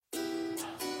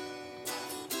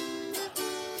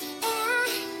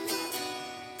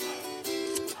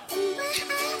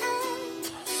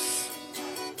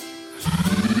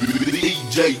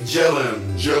DJ Jellin.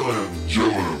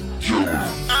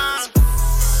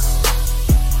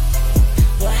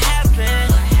 What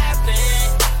happened?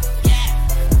 Yeah.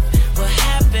 What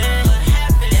happened?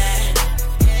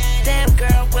 Yeah. Damn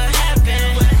girl, what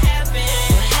happened? What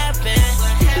happened?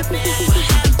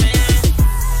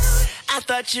 I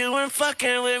thought you weren't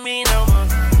fucking with me no more.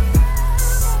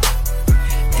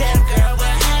 Damn girl,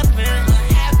 what happened?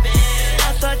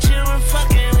 I thought you weren't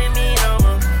fucking with me no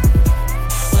more.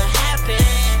 What happened?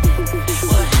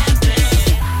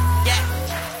 Yeah.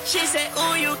 She said,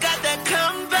 ooh, you got that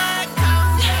comeback.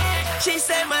 She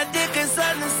said my dick is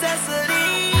a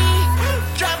necessity.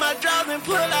 Drop my drawers and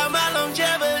pull out my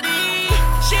longevity.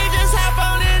 She just hop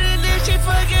on it and then she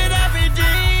forget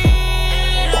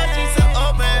everything. Oh, she's so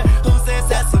open, who says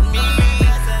that's me?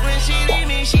 When she leave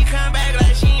me, she come back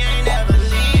like she ain't never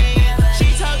leave. She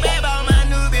talk bad about my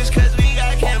new bitch cause we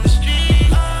got chemistry.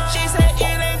 She said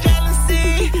it ain't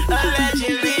jealousy,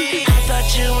 allegedly. I thought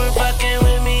you were fucking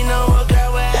with me, no more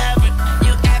girl, what happened?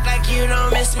 You act like you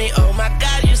don't miss me, oh my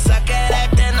god, you suck at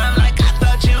acting. I'm like, I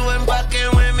thought you weren't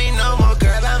fucking with me no more,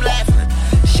 girl, I'm laughing.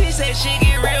 She said she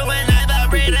get real when I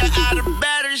vibrate her out of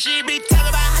battery. She be talking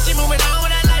about how she moving on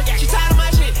with her life. She tired of my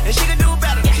shit and she can do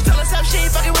better. She told herself she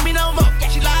ain't fucking with me no more.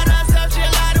 She lied to herself, she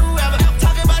lied to whoever.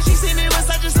 Talking about she see me with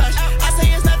such and such. I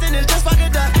say it's nothing, it's just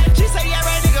fucking done. She say, yeah,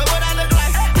 right, nigga, what I look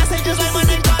like? I say just like my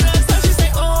name called her. So she say,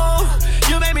 ooh,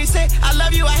 you made me say, I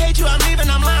love you, I hate you, I'm leaving,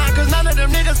 I'm lying. Cause none of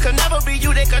them niggas could never be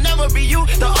you, they could never be you.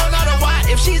 The whole lot of why.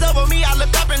 If she's over me, I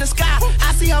look up in the sky.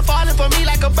 I see her falling for me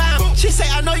like a bomb. She say,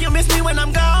 I know you miss me when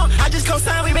I'm gone. I just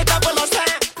co-sign, we make up a lost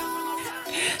time.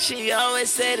 She always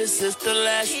say this is the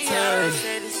last time.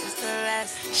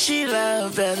 She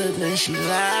love better than she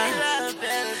lied.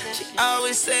 She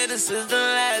always say this is the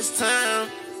last time.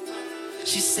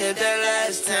 She said that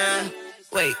last time.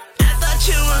 Wait, I thought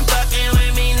you weren't fucking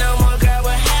with me no more, girl,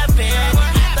 what happened?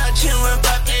 I thought you weren't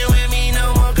fucking with me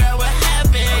no more, girl, what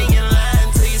happened? You're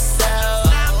lying to yourself.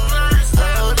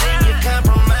 Oh, then you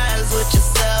compromise with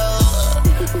yourself.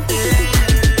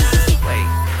 Wait,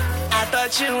 I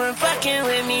thought you weren't fucking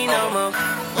with me no more.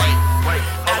 Wait,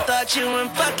 I thought you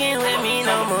weren't fucking with me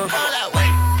no more. Hold up, wait.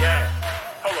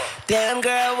 Damn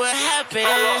girl, what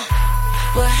happened?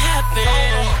 What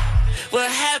happened? What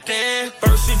happened?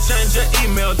 First you changed your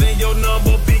email, then your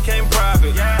number became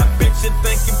private. I bet you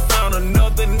think you found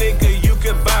another nigga you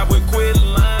can vibe with. Quit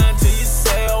lying to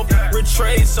yourself.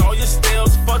 Retrace all your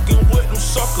steps, fucking with them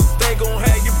suckers. They gon'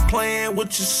 have you playing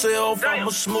with yourself. I'm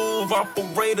a smooth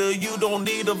operator, you don't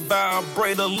need a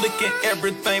vibrator. Licking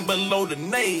everything below the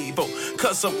navel,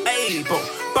 cause I'm able.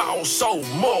 Bounce so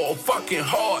more fucking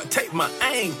hard, take my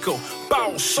ankle.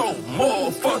 Bounce so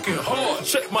more fucking hard,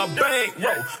 check my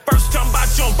bankroll. First time about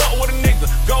you on boat with a nigga.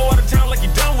 Go out of town like you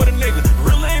done with a nigga.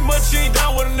 Really ain't much, you ain't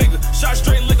done with a nigga. Shot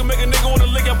straight liquor, make a nigga wanna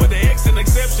lick. I put the X in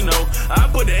exceptional. I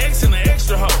put the X in the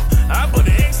extra hoe. I put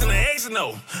the X in the extra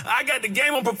no. I got the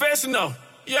game on professional.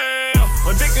 Yeah,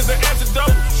 my dick is an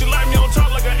antidote. She like me on top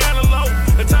like an antelope.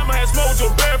 The time I had smoke with your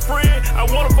best friend, I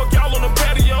wanna fuck y'all on the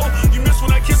patio. You miss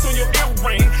when I kiss on your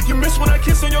earring. You miss when I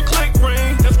kiss on your click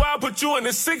ring. That's why I put you in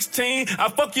the 16. I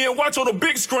fuck you and watch on the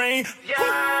big screen.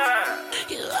 Yeah.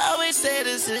 You always say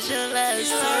this is your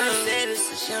last time.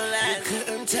 You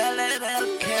couldn't tell it at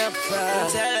a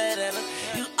campfire.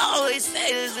 You always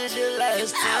say this is your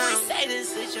last time.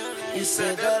 You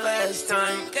said the last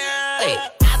time, girl. Hey.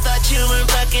 I thought you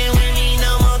weren't fucking with me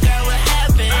no more, girl, what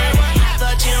happened? I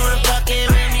thought you weren't fucking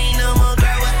with me no more,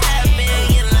 girl, what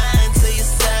happened? You're lying to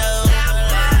yourself.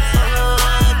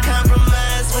 Oh,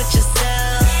 compromise with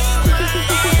yourself.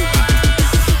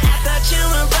 I thought you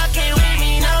weren't fucking with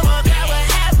me no more, girl, what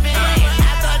happened?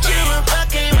 I thought you weren't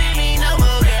fucking with me no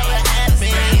more, girl, what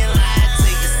happened? You're lying to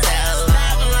yourself.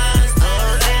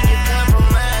 Oh, then you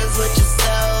compromise with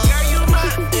yourself.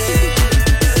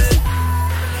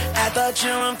 I thought you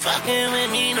weren't fucking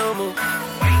with me no more.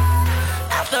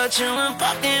 I thought you weren't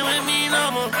fucking with me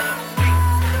no more.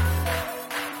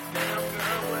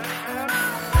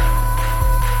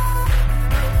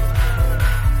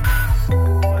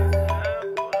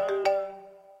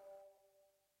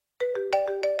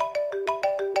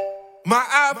 My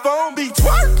iPhone be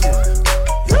twerking.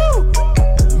 Woo!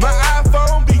 My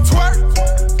iPhone be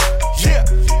twerking. Yeah.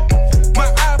 My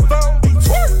iPhone be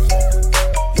twerking.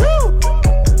 Woo!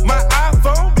 My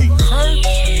iPhone be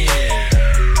twerking.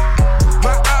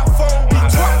 My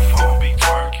iPhone be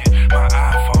twerking. My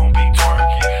iPhone be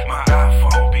twerking. My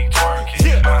iPhone be twerking.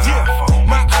 Yeah, yeah.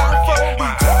 My iPhone be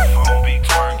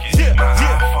twerking. Yeah, yeah. My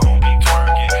iPhone be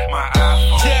twerking. My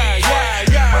iPhone. Yeah, yeah,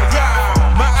 yeah, yeah.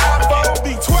 My iPhone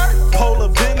be twerking. Polar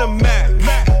Venom Mac.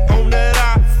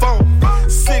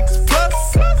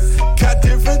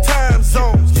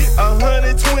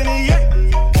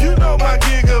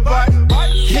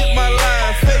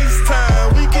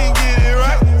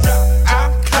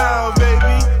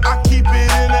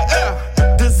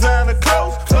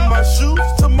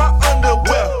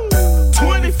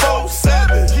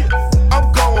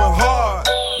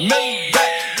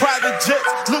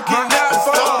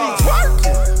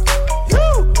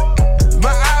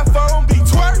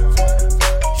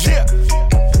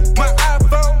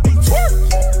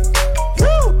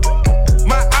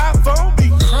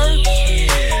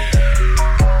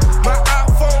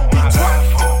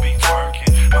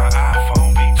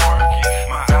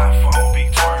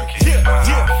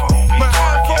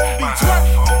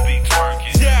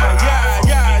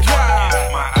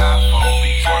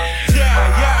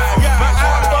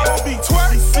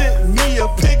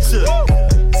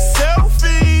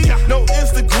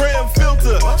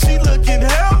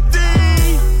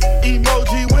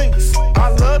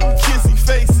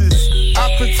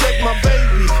 my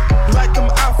baby, like them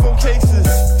iPhone cases.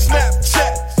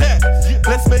 Snapchat that,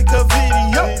 let's make a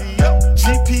video.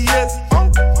 GPS,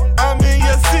 I'm in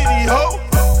your city, ho.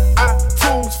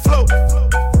 iTunes flow,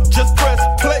 just press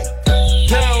play,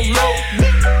 download me,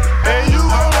 and you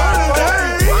gon' learn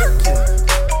today.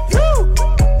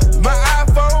 My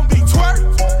iPhone be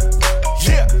twerking,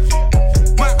 yeah.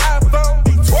 My iPhone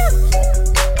be twerking,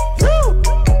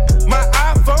 my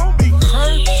iPhone be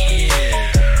hurting.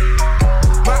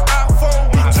 My iPhone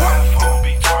be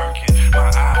twerking, my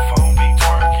iPhone be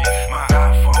twerking, my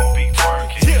iPhone be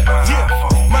twerking, yeah, yeah.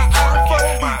 My iPhone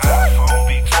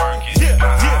be twerking, yeah,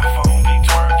 yeah.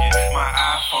 My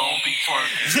iPhone be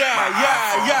twerking, yeah,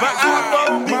 yeah. My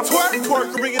iPhone be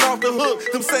twerking, ringing off the hook.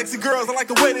 Them sexy girls, I like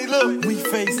the way they look. We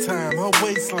FaceTime, her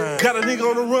waistline. Got a nigga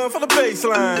on the run for the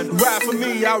baseline. Ride for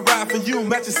me, I ride for you.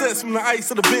 Matching sets from the ice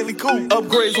to the Bentley coupe.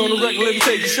 Upgrades on the record, let me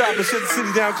take you shopping. Shut the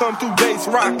city down, come through base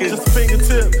rocking. Just a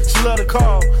fingertip, she love the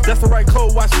call. That's the right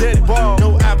code, watch daddy ball.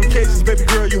 No applications, baby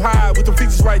girl, you hide. With them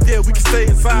features right there, we can stay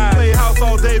inside. Play house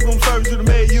all day, room service to the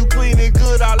maid. You clean and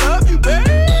good, I love you, babe.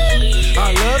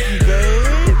 I love you,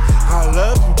 babe. I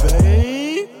love you,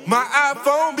 babe. My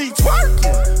iPhone be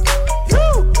twerking.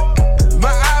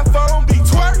 My iPhone be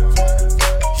twerking.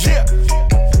 Yeah.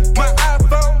 My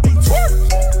iPhone be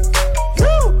twerking.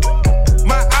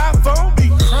 My iPhone be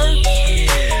hurting.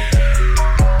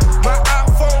 My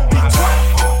iPhone be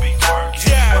twerking.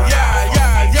 Yeah, yeah,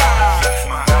 yeah, yeah.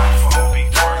 My iPhone be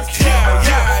twerking. Yeah,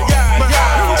 yeah, yeah, yeah. My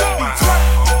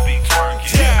iPhone be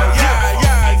twerking. Yeah, yeah,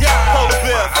 yeah, yeah. Polar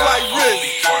bear, flight risk.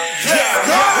 Yeah,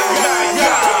 yeah, yeah,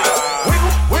 yeah.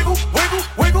 Wiggle, wiggle,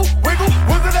 wiggle, wiggle,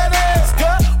 wiggle that ass,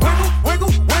 girl. Wiggle,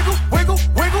 wiggle, wiggle, wiggle,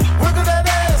 wiggle, wiggle that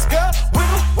ass, girl.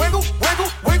 Wiggle, wiggle,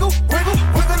 wiggle, wiggle, wiggle,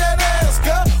 wiggle that ass,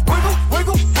 girl. Wiggle,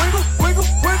 wiggle, wiggle, wiggle,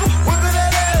 wiggle, wiggle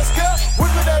that ass, girl.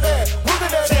 Wiggle that ass, wiggle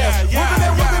that ass, wiggle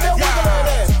that, wiggle that, wiggle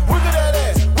that ass, wiggle that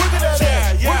ass, wiggle that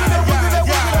ass, wiggle that, wiggle that,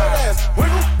 wiggle that ass.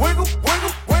 Wiggle, wiggle,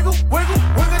 wiggle, wiggle, wiggle,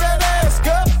 wiggle that ass,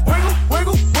 girl. Wiggle,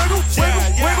 wiggle, wiggle, wiggle,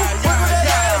 wiggle, wiggle that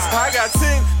ass. I got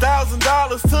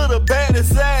 $10,000 to the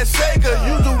baddest ass shaker.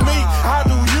 You do me, I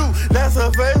do you. That's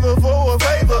a favor for a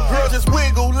favor. Girl, just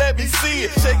wiggle, let me see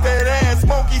it. Shake that ass,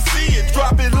 monkey, see it.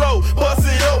 Drop it low, bust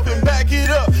it open, back it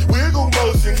up. Wiggle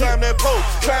motion, climb that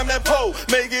pole,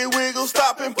 make it wiggle,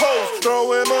 stop and pose.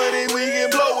 Throwing money, we can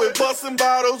blow it. Busting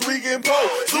bottles, we can blow.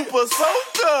 Super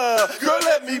soaker, girl,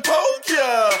 let me poke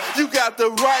ya. You got the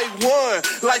right one,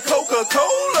 like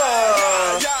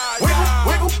Coca-Cola. Wiggle,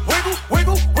 wiggle, wiggle,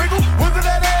 wiggle, wiggle, wiggle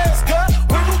that ass, girl.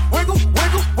 Wiggle, wiggle,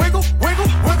 wiggle, wiggle, wiggle,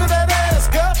 wiggle that ass,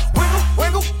 girl. Wiggle,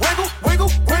 wiggle, wiggle, wiggle,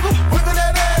 wiggle, wiggle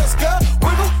that ass, girl.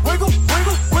 Wiggle, wiggle,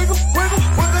 wiggle, wiggle, wiggle,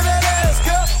 wiggle that ass,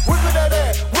 girl. Wiggle that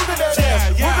ass, wiggle that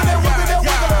ass, wiggle that, wiggle that,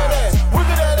 wiggle that ass,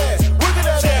 wiggle that ass, wiggle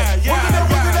that ass, wiggle that,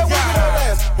 wiggle that, wiggle that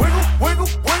ass. Wiggle, wiggle,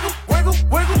 wiggle, wiggle,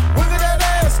 wiggle, wiggle that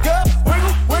ass, girl.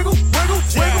 Wiggle, wiggle, wiggle,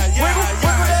 wiggle, wiggle,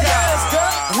 wiggle that ass,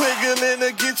 girl. Wiggling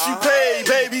to get you paid,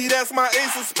 baby. That's my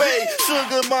ace of spade.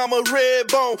 Sugar mama, red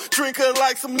bone, drink her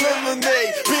like some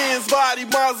lemonade. Benz body,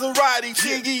 Maserati,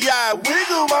 chingy eye.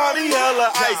 Wiggle mommy,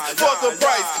 hella ice. Fuck the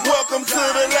price. Welcome to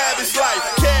the lavish life.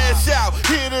 Cash out,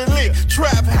 hit a lick.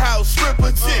 Trap house,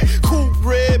 stripper chick. Coupe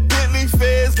red, Bentley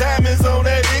feds, diamonds on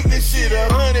that ignorant shit.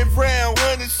 100 round,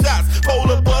 100 shots.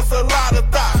 Polar bust a lot of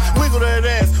thoughts. Wiggle that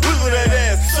ass,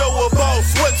 show a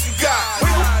boss what you got.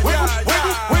 Wiggle, wiggle,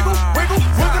 wiggle, wiggle, wiggle,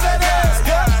 wiggle that ass,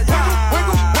 girl.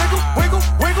 Wiggle, wiggle, wiggle,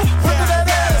 wiggle, wiggle that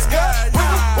ass, girl.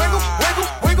 Wiggle, wiggle,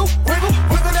 wiggle, wiggle,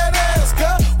 wiggle that ass,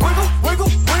 girl. Wiggle, wiggle,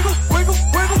 wiggle, wiggle,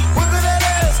 wiggle, wiggle that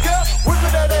ass, girl. Wiggle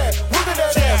that ass, wiggle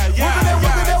that ass,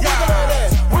 wiggle that, wiggle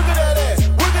that, wiggle that ass, wiggle that ass,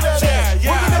 wiggle that ass,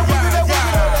 wiggle that, wiggle that,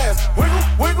 wiggle that ass. Wiggle,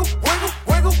 wiggle, wiggle,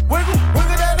 wiggle, wiggle,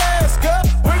 wiggle that ass, girl.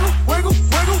 Wiggle, wiggle,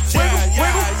 wiggle, wiggle,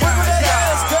 wiggle, wiggle that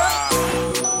ass, girl.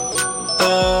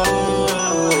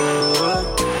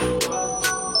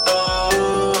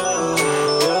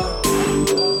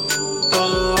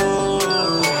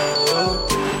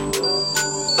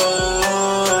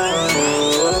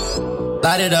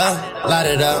 Light it up, light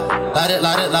it up, light it,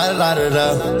 light it, light it, light it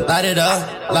up, light it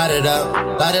up, light it up,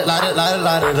 light it, light it, light it,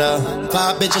 light it up.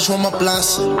 5 bitches from my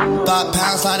blunts, 5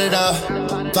 pounds, light it up,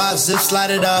 5 zips, light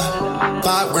it up,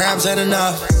 5 grams ain't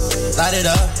enough. Light it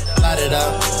up, light it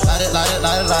up, light it, light it,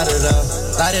 light it, light it up,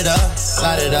 light it up,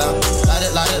 light it up, light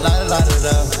it, light it, light it, light it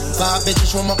up. 5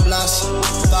 bitches from my blunts,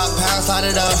 5 pounds, light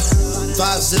it up,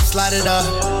 5 zips, light it up,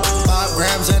 5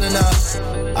 grams ain't enough.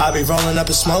 I be rolling up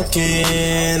and smoking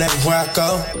everywhere I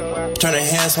go. Turning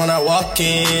hands when I walk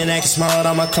in, they can smell it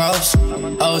on my clothes.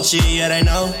 OG, yeah, they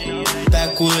know.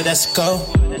 Backwood, that's a go.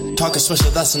 Talking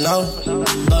swisher, that's a no.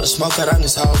 Love the smoke out on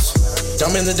this house.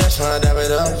 Don't mean the dash when I dab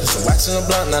it up. Put some wax in the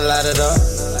blunt and I light it up.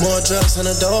 More drugs in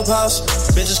the dope house.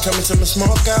 Bitches coming to me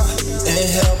smoke out.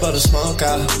 Ain't hell but a smoke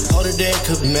out. Hold it there,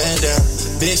 cook the man down.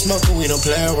 Big smoker, we don't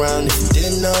play around. If you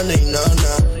didn't know, then you know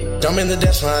now. Don't mean the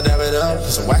dash when I dab it up.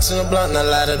 Put some wax in the blunt and I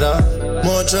light it up.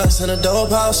 More drugs in the dope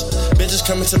house. Bitches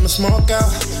coming to me smoke out.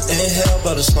 Ain't hell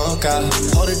but a smoke out.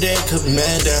 Hold it there, cook the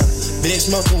man down. Big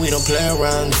smoker, we don't play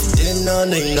around. If you didn't know,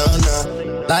 then you know now.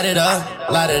 Light it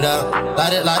up, light it up,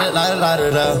 light it, light it, light it, light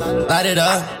it up, light it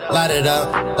up, light it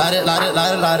up, light it, light it,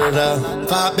 light it, light it up.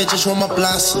 5 bitches from my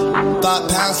blunts, 5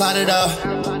 pounds, light it up,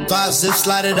 5 zips,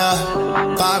 light it up,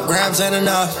 5 grams ain't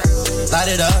enough. Light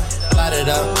it up, light it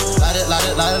up, light it, light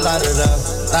it, light it, light it up,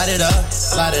 light it up,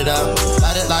 light it up,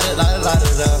 light it, light it, light it, light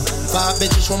it up. 5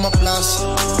 bitches from my blunts,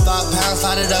 5 pounds,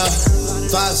 light it up,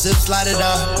 5 zips, light it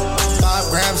up, 5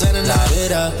 grams ain't enough. Light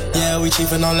it up, yeah, we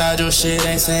cheapin' on loud, your shit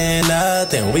ain't saying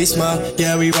nothing. We smoke,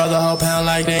 yeah, we roll the whole pound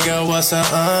like nigga, what's up,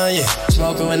 yeah.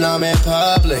 Smoking when I'm in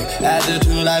public,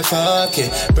 attitude like fuck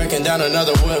it. Breaking down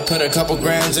another wood, put a couple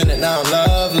grams in it, now I'm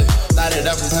lovely. Light it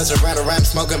up and pass it right around,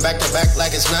 smoking back to back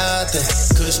like it's nothing.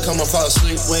 Kush come and fall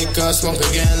asleep, wake up, smoke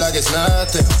again like it's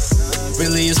nothing.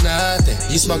 Really it's nothing,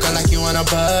 you smoking like you on a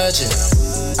budget.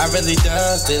 I really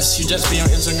does this, you just be on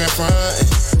Instagram frontin'.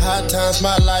 Hot times,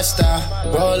 my lifestyle,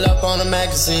 roll up on a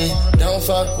magazine. Don't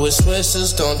fuck with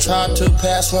switches, don't try to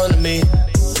pass one to me.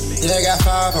 Yeah, got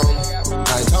 5 on me,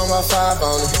 I ain't talking about 5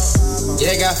 on me.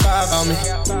 Yeah, got 5 on me,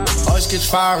 always get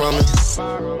fire on me.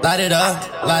 Light it up,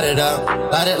 light it up,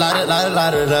 light it, light it, light it,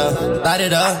 light it up. Light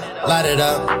it up, light it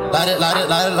up, light it, light it,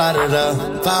 light it, light it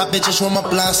up. 5 bitches from my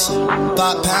blunts, 5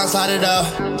 pounds, light it up,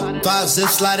 5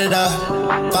 zips, light it up,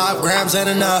 5 grams ain't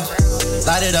enough.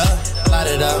 Light it up, light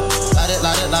it up, light it,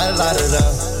 light it, light it, light it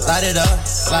up. Light it up,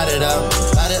 light it up,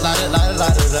 light it, light it, light it,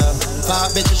 light it up.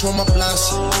 5 bitches from my blunts,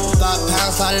 5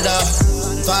 pounds, light it up,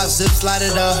 5 zips, light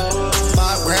it up,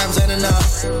 5 grams ain't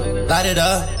enough. Light it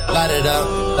up, light it up,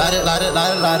 light it, light it,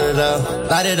 light it, light it up.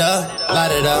 Light it up,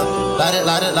 light it up, light it,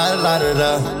 light it, light it, light it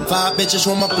up. 5 bitches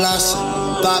from my blunts,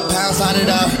 5 pounds, light it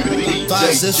up,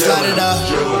 5 zips, light it up,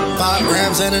 5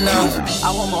 grams ain't enough. I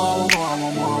want more, I want more, I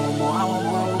want more, I want more, I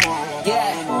want more.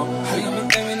 Yeah, you been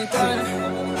giving me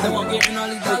 $30, they won't give me all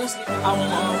these dollars. I want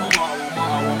more, I want more, I want more,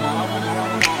 I want more, I want more,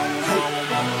 I want more.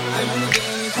 They really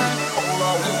giving me $30.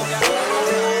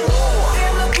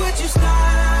 Damn, look what you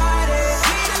started.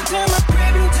 Turn my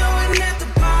crib into an after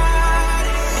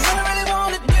party. And all I really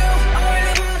wanna do, all I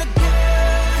really wanna do.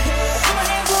 Put my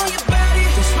hands on your body,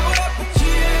 just roll up with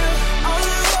you. All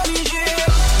I want is you,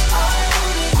 all I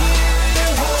want is you.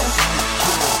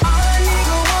 All a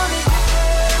nigga wanna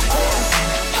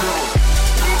do.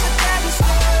 Nigga got me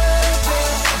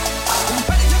started.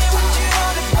 Everybody tell me what you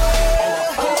wanna do.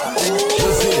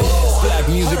 This is Black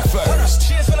Music First.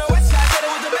 Cheers from the west side, said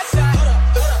it was the best side.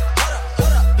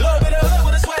 Little bit of hood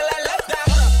with a sweat like left eye.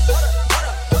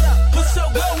 Put so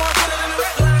good, one put it in the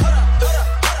red line.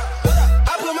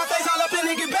 I put my face all up in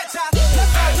and get better.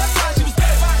 Left side, she was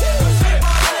dead fine. Straight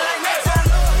ball in it like next time.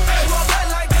 She won't bad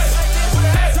like this. Put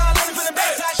her ass all in for the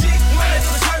back side. She running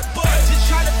through the shirt, boy, just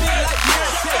trying to be like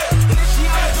Beyonce. And if she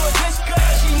always do it this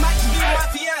good, she might just be my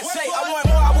fiance. I want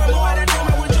more, that damn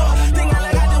I would draw. Thing I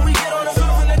like, I did we get on the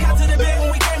floor from the couch to the bed when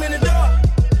we came in the door.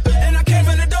 And I came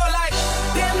from the door like,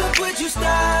 damn, look what you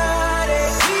started.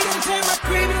 We done turned my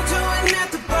crib into an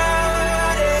after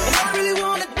party. And all I really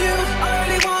wanna do, all I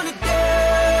really wanna do.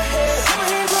 Put my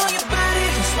hands on your body,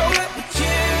 just roll up with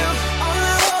you. All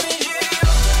I want is you,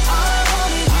 all I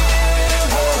want is you.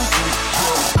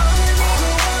 All a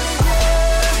nigga wanna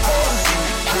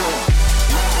do.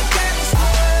 Nigga got me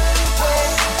started.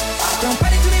 Don't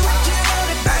body to me what you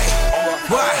wanna do.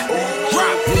 Why?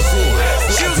 Rock.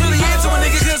 She was really into a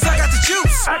nigga cause I got the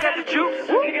juice.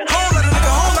 Whole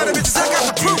lot of bitches, I got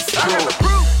the proof.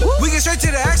 We get straight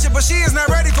to the action, but she is not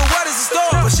ready for what is in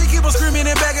store. But she keep on screaming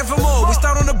and begging for more. We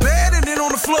start on the bed and then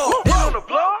on the floor.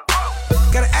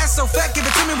 Got an ass so fat, give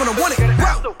it to me when I want it.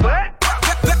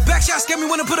 Back shots get me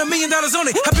when I put $1 million on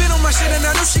it. I been on my shit and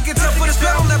I knew she could tell, but it's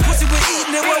bad on that pussy we're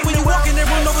eating it. Well, when you walk in that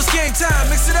room, know it's game time.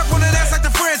 Mix it up on that ass like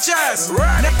the franchise.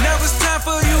 Now it's time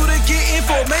for you to get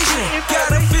information.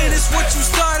 Gotta finish what you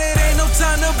started, ain't no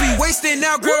time to be wasting.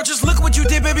 Now, girl, just look what you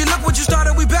did, baby. Look what you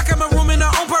started. We back at my room in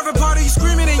our own private party. You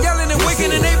screaming and yelling and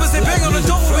waking the neighbors. They bang on the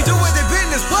door when we do what they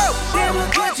business. Whoa! Damn,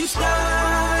 look what you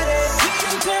started. We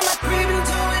done turned my crib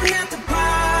into an after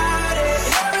party.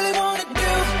 And all I really wanna do,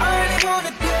 all I really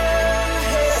wanna do.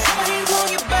 Put my hands on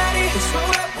your body, just roll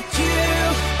up with you.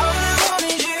 All I want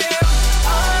is you,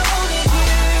 all I want is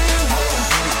you.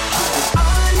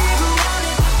 All a nigga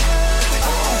wanna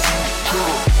do.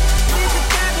 Nigga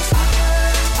got me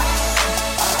started.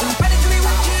 Everybody tell me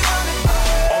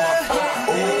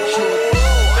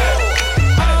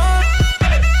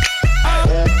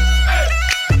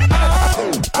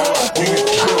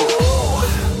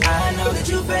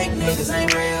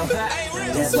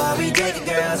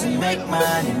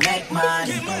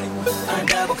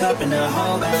cup and a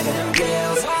whole bag of them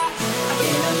pills. In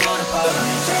the morning, pour on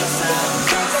and take some.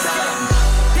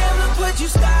 Damn, look what you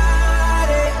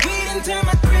started. We done turned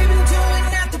my crib into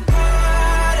an after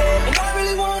party. And all I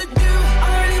really wanna do,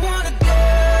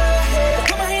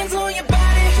 put my hands on your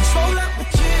body, control up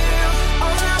with you.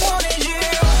 All I want is you.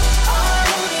 All I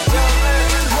want is you.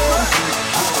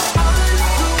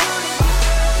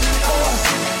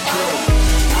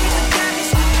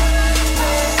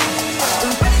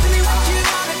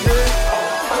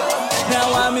 Now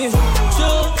I'm in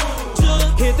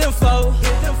hit them four,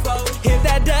 hit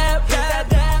that dab,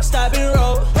 stop and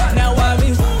roll. Now I'm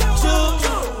in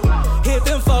hit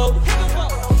them four,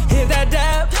 hit that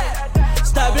dab,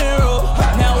 stop and roll.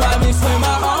 Now I'm in swing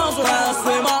my arms around,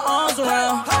 swing my arms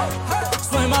around,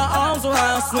 swing my arms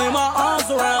around, swing my arms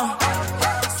around, swing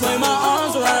my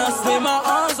arms around, swing my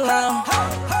arms around,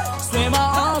 swing my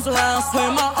arms around,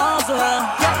 swing my arms around.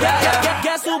 Yeah.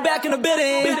 Guess who back in the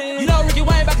building? You know Ricky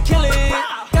Wayne about to kill it.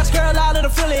 Got your girl out of the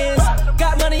feelings,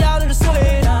 got money out of the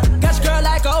ceiling. Got your girl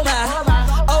like oh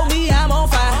my, oh me I'm on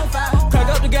fire. Crack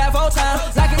up the gas 4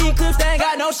 times, like an eclipse they ain't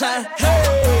got no shine.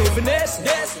 Hey, finesse,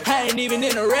 I ain't even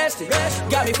interested.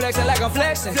 Got me flexing like I'm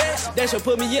flexing. They should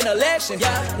put me in election.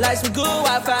 Like some good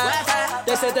Wi-Fi.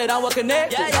 They said they don't want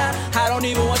connected. I don't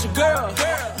even want your girl,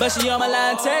 but she on my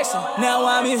line texting. Now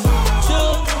I'm in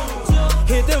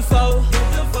hit them four,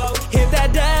 hit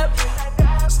that dab,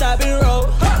 stop and roll.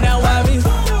 Now I'm in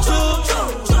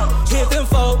hit them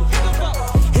four,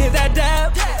 hit that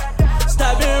dab,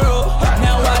 stop and roll.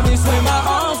 Now I'm in swing my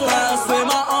arms around, swing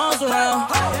my arms around,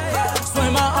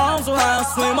 swing my arms around,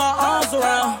 swing my arms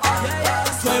around,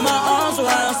 swing my arms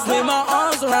around, swing my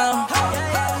arms around,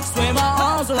 swing my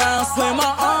arms around, swing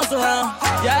my arms around.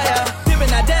 Yeah. Dipping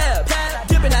that dab,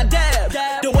 dipping that dab.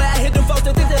 The way I hit them folks,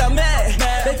 they think that I'm mad.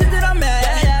 They think that I'm mad.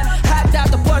 Hopped out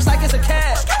the Porsche like it's a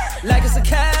cab, like it's a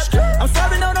cab. I'm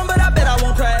swerving on them, but I bet I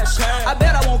won't crash. I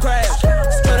bet I won't crash.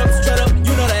 Straight up,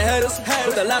 you know they hate us.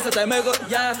 With the lines that they make up,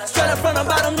 yeah. Straight up from the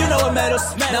bottom, you know what made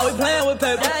us. Now we playing with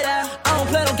paper. I don't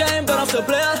play no game, but I'm still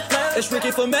player. It's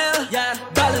Ricky for mail, yeah.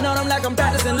 Ballin' on them like I'm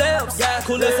practicing lips, yeah.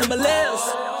 Coolest in my lips.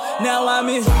 Now I'm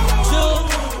in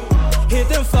hit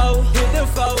them four,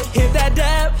 hit that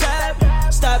dab,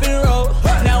 stop and roll.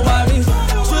 Now I'm in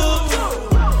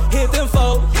hit them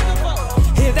four,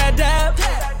 hit that dab,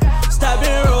 stop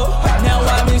and roll. Now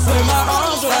I'm in swing my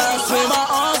arms around, swing my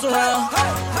arms around,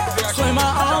 swing my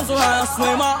arms around,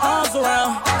 swing my arms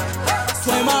around,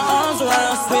 swing my arms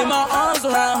around, swing my arms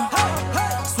around,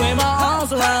 swing my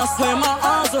arms around, swing my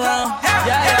arms around.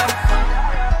 Yeah.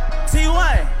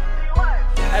 T1,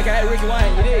 aka Ricky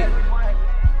Wayne, you dig?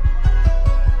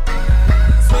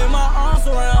 Swing my arms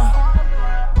around.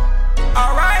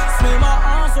 Alright, swing my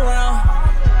arms around.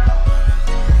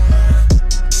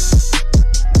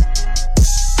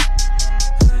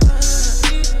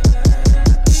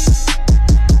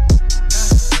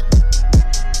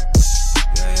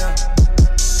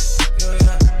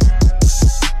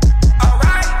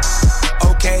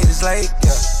 Late,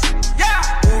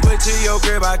 yeah. Uber to your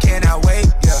crib, I cannot wait,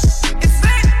 yeah. It's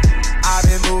lit. I've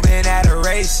been moving at a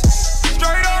race.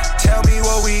 Straight up. Tell me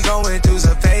what we going through's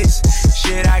a pace.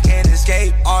 Shit I can't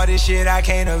escape, all this shit I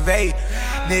can't evade.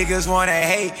 Niggas wanna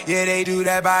hate, yeah they do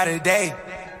that by the day.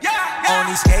 On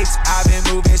these skates, I've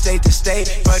been moving state to state.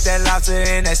 Fuck that lobster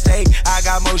and that steak, I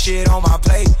got more shit on my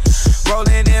plate.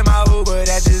 Rolling in my Uber,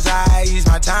 that's just how I use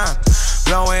my time.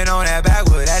 Blowing on that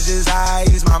backwood, that's just how I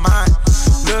use my mind.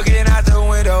 Looking out the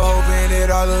window, hoping it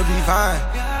all will be fine.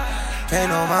 Pay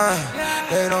no mind,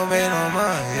 they don't pay no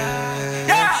mind,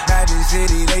 yeah. Magic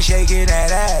City, they shaking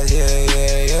that ass,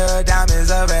 yeah.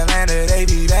 Diamonds of Atlanta, they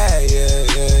be bad,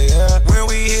 yeah. When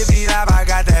we hit B-Live, I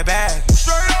got that bag.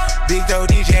 Big Doe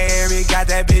DJ Eric got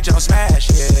that bitch on smash,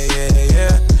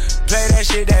 yeah. Play that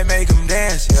shit that make them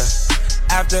dance,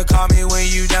 yeah. After call me when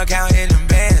you done counting them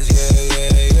bands,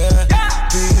 yeah.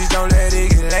 Please don't let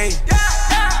it get late.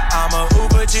 I'ma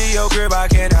Uber to your crib, I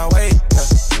cannot wait.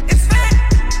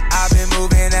 I've been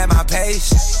moving at my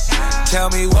pace. Tell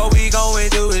me what we going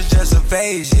do is just a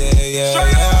phase,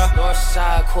 yeah.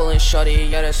 Northside coolin' shorty,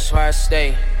 yeah, that's where I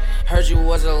stay. Heard you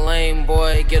was a lame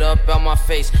boy, get up out my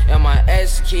face. And my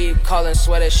ex keep calling,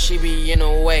 swear that she be in the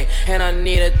way. And I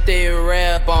need a thick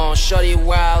red bone, shorty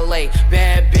where I lay.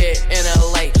 Bad bitch in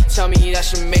LA, tell me that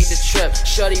should make the trip.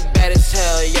 Shorty bad as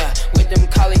hell, yeah, with them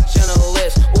college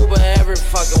journalists. Uber every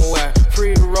fucking where,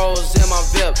 pre-rolls in my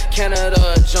VIP.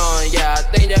 Canada John, yeah, I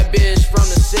think that bitch from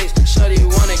the 6. Shorty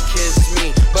wanna kiss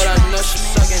me, but I know she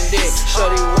sucking dick.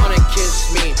 Shorty wanna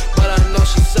kiss me, but I know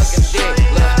she sucking dick.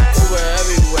 Look, Uber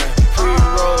everywhere.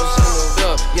 Pre-rolls in the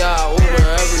whip, yeah, Uber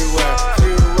everywhere.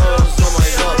 Pre-rolls on my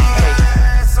whip, hey.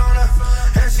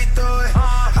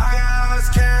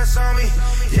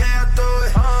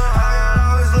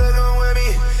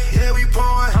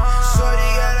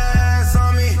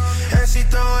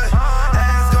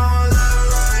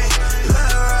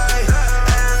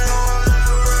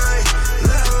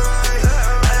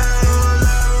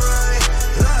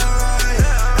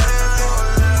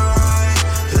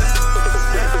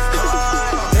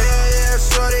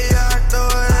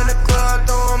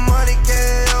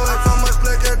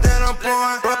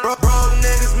 Broke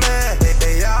niggas mad,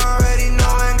 they already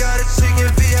know ain't got a chicken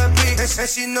VIP. And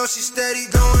she know she steady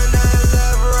doing that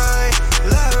left, right.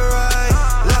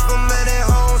 Left them at their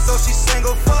home, so she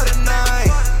single for the night.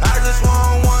 I just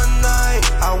want one night,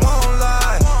 I won't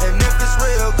lie. And if it's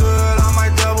real good, I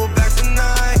might double back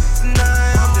tonight.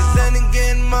 I'm just sending,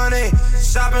 getting money,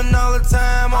 shopping all the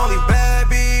time. Only bad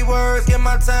B words, get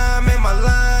my time, make my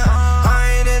line.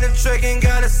 I ain't in the trick, ain't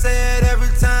gotta say it every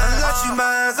time. Unless you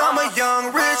minds, I'm a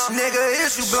young rich nigga,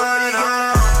 is you blind?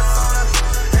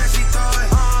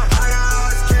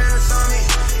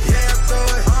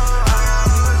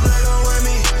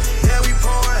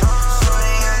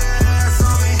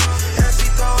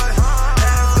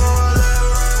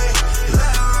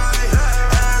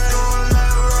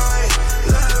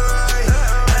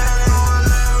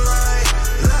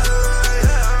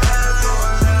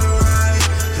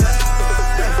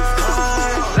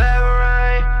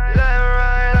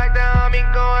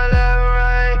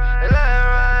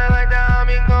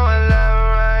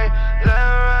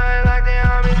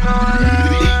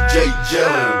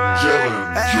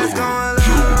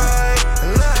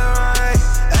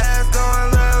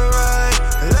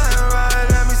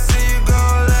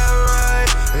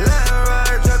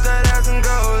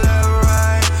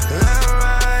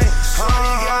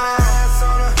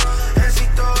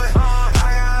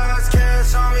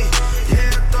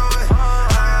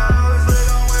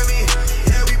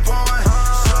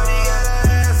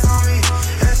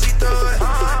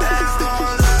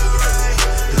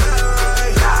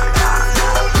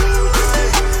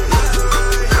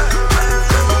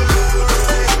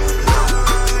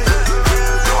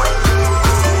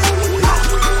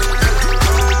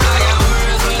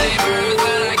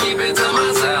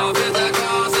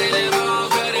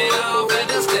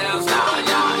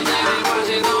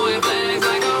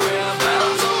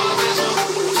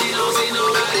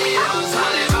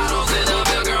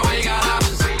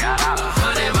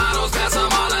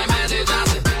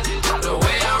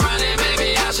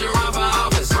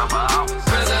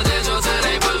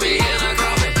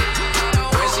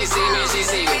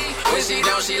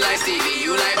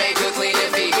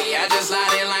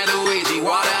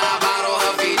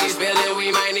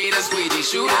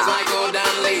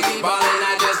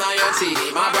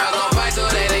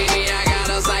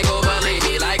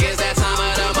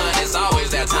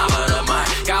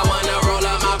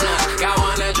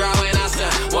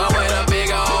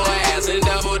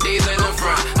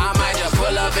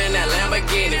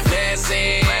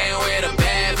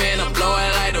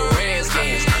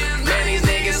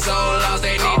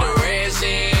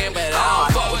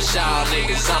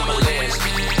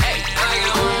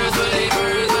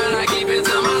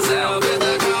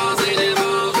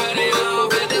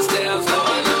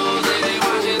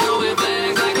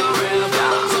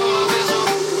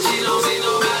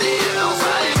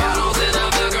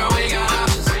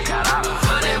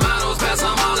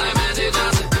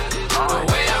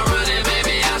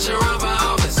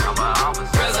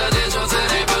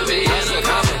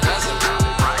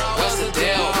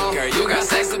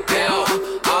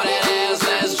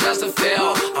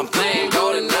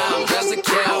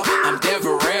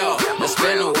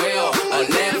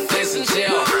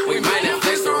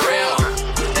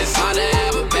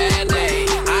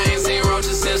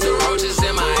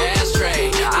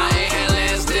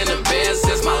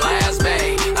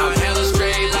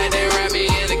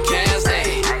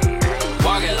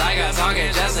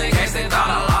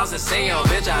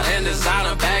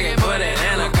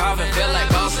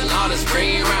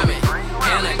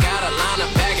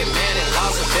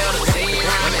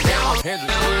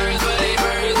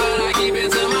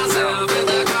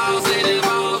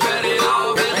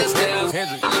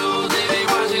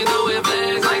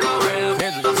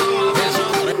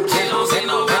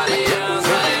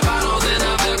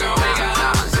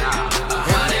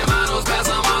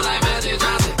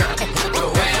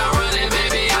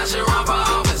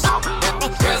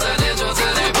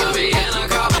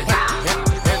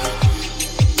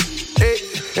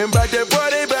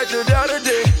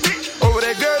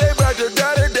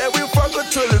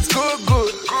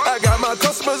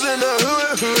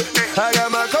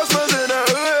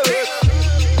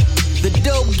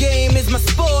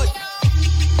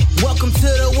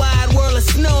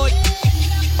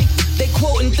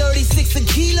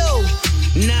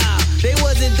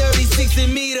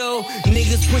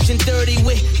 Pushing 30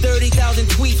 with 30,000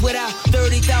 tweets without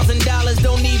 $30,000.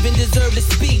 Don't even deserve to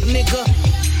speak, nigga.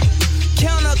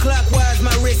 Counterclockwise,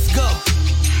 my wrist go.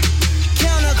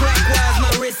 Counterclockwise,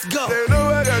 my wrist go. They know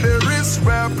I got that wrist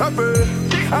wrap proper.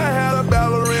 I had a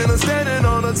ballerina standing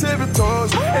on the tippy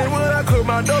toes. And when I cook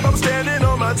my dope, I'm standing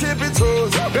on my tippy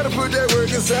toes. Gotta put that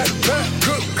work inside the pot.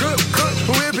 Cook, cook, cook.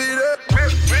 Whip it up.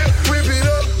 Whip it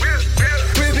up.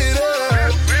 Whip it up. Whip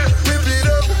it up. Whip it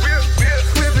up.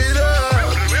 Whip it up.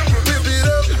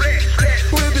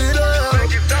 Whip it up.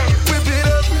 Whip it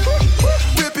up.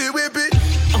 Whip it, whip it.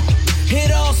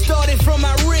 It all started from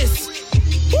my wrist.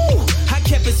 Woo! I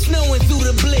kept it snowing through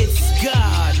the blitz.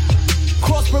 God.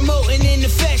 Cross promoting in the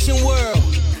fashion world.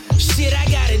 Shit, I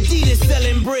got Adidas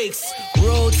selling bricks.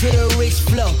 Roll to the rich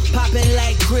flow, popping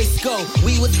like Crisco.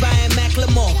 We was buying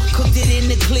Macklemore, cooked it in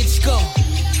the Klitschko.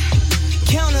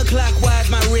 Counterclockwise,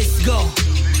 my wrist go.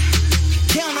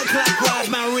 Counterclockwise,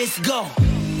 my wrist go.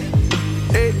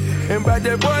 Hey, and back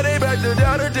that boy, they back to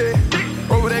down today.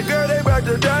 Over that girl, they back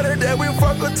to down today. We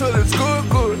fuck her till it's good,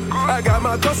 good. I got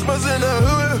my customers in the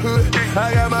hood.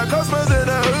 I got my customers in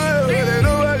the hood. They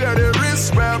know I got that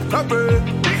wrist wrapped up.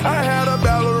 I had a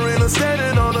ballerina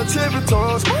standing on her tippy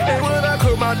toes. And when I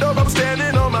cook my dope, I'm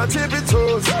standing on my tippy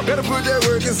toes. Better put that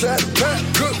work inside the pot.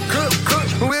 Cook, cook, cook.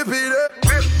 Whip it up.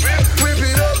 Whip it up. Whip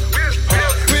it up.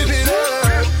 Whip it up.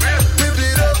 Whip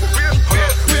it up.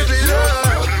 Whip it up.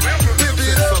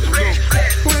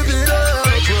 Whip it up.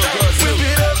 Whip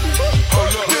it up.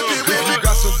 Hold up. If you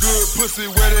got some good pussy,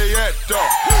 where they at, though?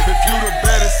 If you the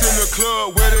baddest in the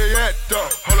club, where they at, though?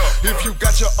 If you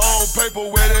got your own paper,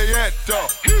 where they at, though?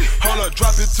 Hold up,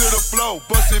 drop it to the floor,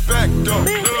 bust it back, though.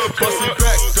 Bust it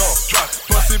back, though.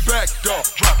 Bust it back, though.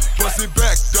 Bust it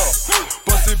back, though.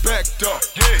 Bust it back, though.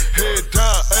 Head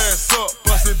down, ass up,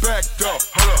 bust it back, though.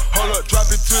 Hold up, drop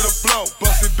it to the floor,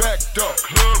 bust it back, though.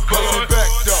 Bust it back,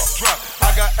 though.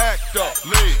 I got act up.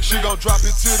 She gon' drop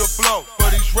it to the floor for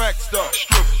these racks, though.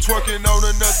 Twerking on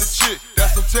another chick,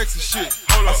 that's some Texas shit.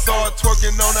 I saw her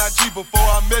twerking on IG before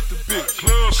I met the bitch.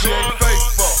 She ain't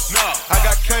faithful, I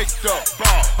got cake though.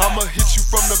 I'ma hit you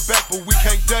from the back, but we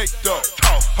can't date though.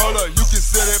 Hold up, you can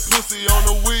sell that pussy on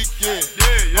the weekend.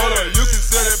 Hold up, you can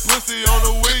sell that pussy on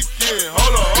the weekend.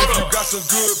 Hold up, if you got some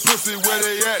good pussy, where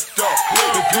they at though?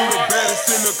 If you the baddest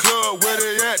in the club, where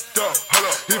they at though?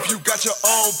 If you got your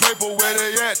own paper, where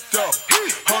they at though?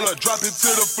 Hold up, drop it to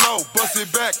the floor, bust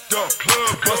it back though.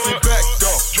 Bust it back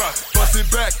though. Bust it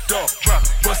back though.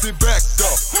 Bust it back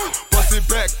though. Bust it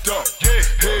back though.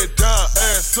 Head down,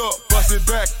 ass up, bust it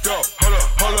back though.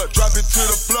 Hold up, drop it to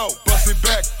the floor, bust it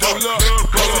back though. Bust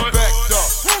it back though.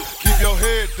 Keep your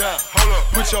head down.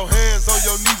 Put your hands on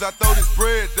your knees, I throw this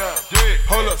bread down.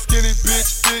 Hold up, skinny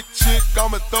bitch, thick chick,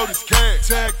 I'ma throw this cash.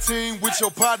 Tag team with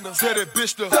your partner, tell that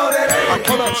bitch to I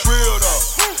keep it real though.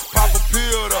 Pop a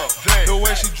pill though. The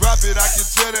way she drop it, I can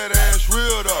tell that ass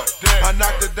real though. I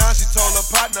knocked her down, she told her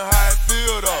partner how it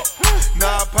feel though.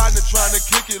 Now her partner trying to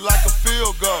kick it like a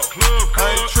field goal.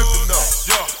 I ain't tripping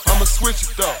though. I'ma switch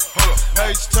it though.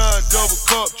 H-time, double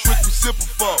cup, trick we sippin'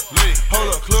 for.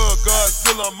 Hold up, club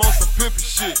Godzilla, I'm on some pimpin'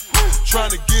 shit. Trying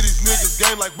to get these niggas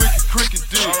game like Wicked Cricket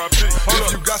did.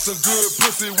 If you got some good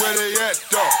pussy, where they at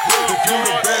though? If you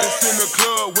the baddest in the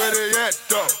club, where they at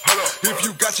though? If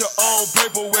you got your own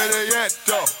paper, where they at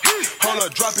though? Hold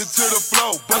up, drop it to the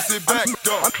floor, bust it back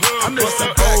though. I'm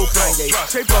Mr. Old Kanye,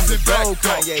 straight from the gold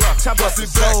Kanye. Chop up the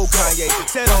soul Kanye,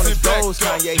 set on his goals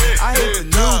Kanye. I hate the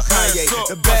new Kanye,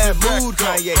 the bad mood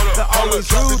Kanye, the always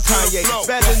rude Kanye,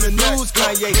 bad in the news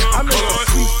Kanye. I'm Mr.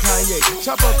 Sweet Kanye,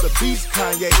 chop up the beats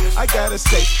Kanye. I gotta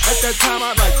say, at that time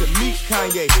I'd like to meet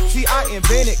Kanye. See, I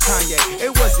invented Kanye,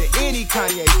 it wasn't any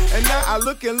Kanye. And now I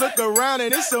look around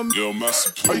and it's some Yo,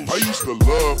 I used to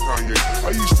love Kanye,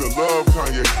 I used to love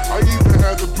Kanye. I even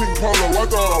had the pink polo, I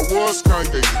thought I was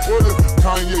Kanye. What if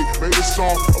Kanye made a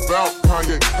song about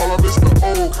Kanye? Call up Mr.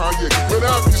 Old Kanye, but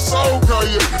I be so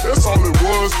Kanye. That's all it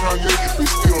was, Kanye. We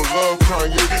still love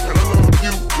Kanye, and I love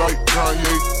you like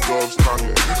Kanye loves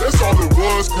Kanye. That's all it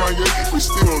was, Kanye. We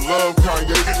still love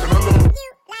Kanye, and I love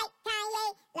you like Kanye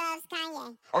loves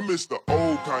Kanye. I miss the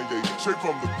old Kanye, straight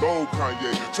from the gold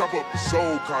Kanye. Chop up the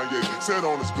soul Kanye, set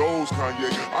on his goals Kanye.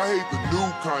 I hate the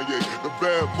new Kanye, the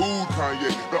bad mood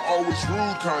Kanye, the always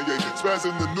rude Kanye, spaz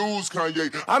in the news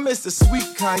Kanye. I miss the sweet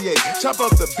Kanye, chop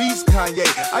up the beats Kanye.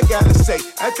 I gotta say,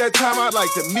 at that time I'd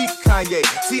like to meet Kanye.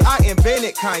 See, I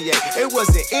invented Kanye, it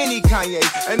wasn't any Kanye.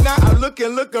 And now I look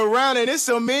around and it's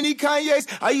so many Kanyes.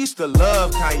 I used to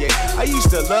love Kanye, I used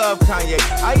to love Kanye.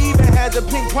 I even had the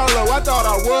pink polo, I thought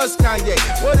I was Kanye.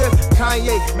 What if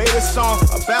Kanye made a song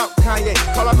about Kanye?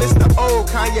 Call him Mr. Old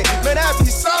Kanye, man, I be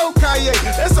so Kanye.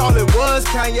 That's all it was,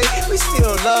 Kanye. We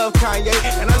still love Kanye,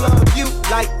 and I love you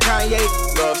like Kanye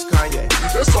loves Kanye.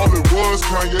 That's all it was,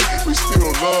 Kanye. We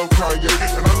still love Kanye,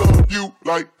 and I love you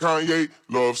like Kanye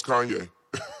loves Kanye.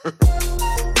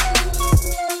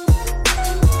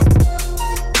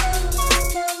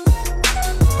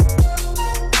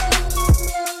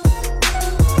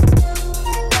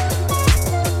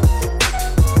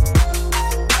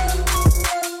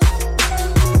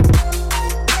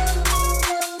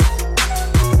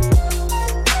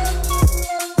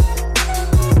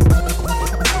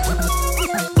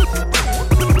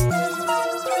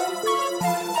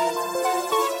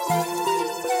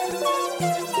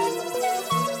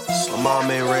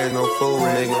 mom ain't raised no fool,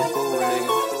 nigga.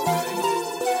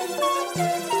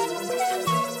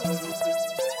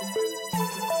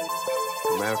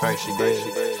 Matter of fact, she did.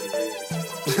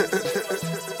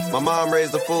 My mom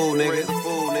raised a fool, nigga.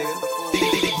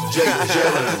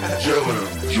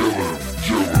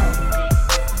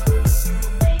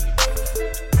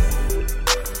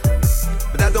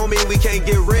 But that don't mean we can't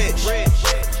get rich.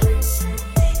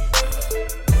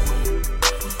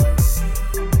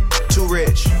 Too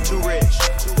rich.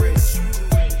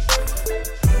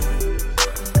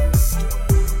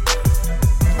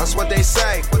 That's what they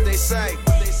say.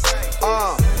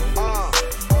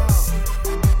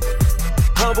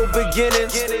 Humble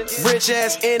beginnings, rich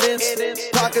ass endings,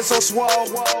 pockets on swole,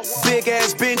 big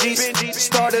ass Benjis.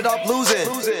 Started off losing,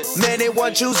 man they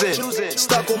wasn't choosing.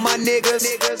 Stuck with my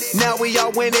niggas, now we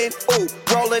all winning. Ooh,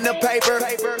 rolling the paper,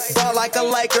 ball like a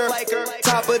Laker.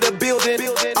 Top of the building,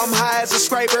 I'm high as a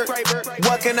scraper.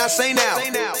 What can I say now?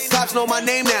 Cops know my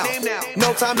name now.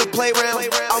 No time to play around.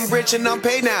 I'm rich and I'm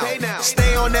paid now.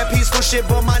 Stay on that peaceful shit,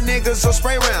 but my niggas will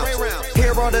spray round.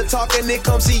 Hear all the talking, they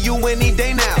come see you any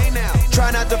day now.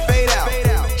 Try not to fade out.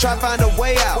 Try find a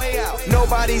way out.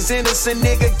 Nobody's innocent,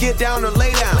 nigga. Get down or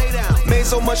lay down. Made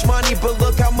so much money, but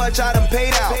look how much I done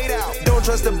paid out. Don't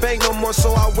trust the bank no more,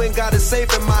 so I went got a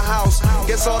safe in my house.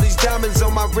 Guess all these diamonds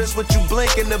on my wrist, what you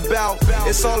blinking about?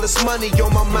 It's all this money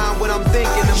on my mind, what I'm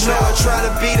thinking about. You know I try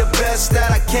to be the best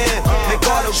that I can. Make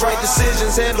all the right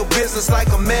decisions, handle business like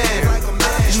a man.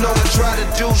 You know I try to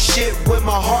do shit with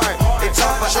my heart. They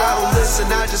talk but I don't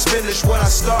listen, I just finish what I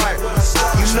start.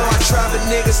 You know I try but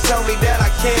niggas tell me that I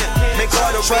can't. Make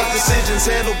all the right decisions,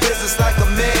 handle business like a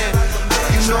man.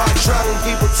 You know I try when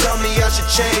people tell me I should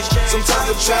change.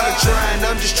 Sometimes I try and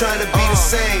I'm just trying to be the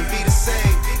same.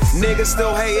 Niggas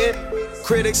still hating,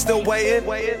 critics still waiting.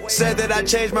 Said that I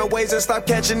changed my ways and stopped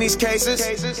catching these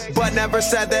cases, but never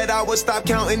said that I would stop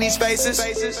counting these faces.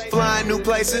 Flying new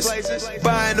places,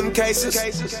 buying them cases.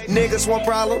 Niggas want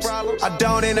problems, I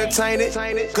don't entertain it.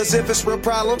 Cause if it's real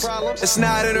problems, it's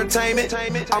not entertainment.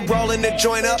 I'm rolling the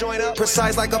joint up,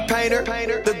 precise like a painter.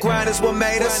 The grind is what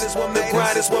made us, the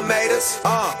grind is what made us.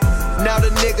 Now the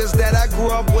niggas that I grew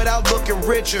up without looking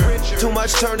richer. Too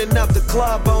much turning up, the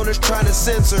club owners trying to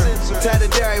censor.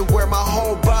 Tatted everywhere, my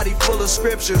whole body full of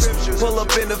scriptures. Pull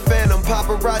up in the Phantom,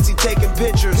 paparazzi taking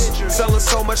pictures. Selling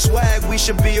so much swag, we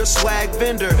should be your swag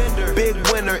vendor. Big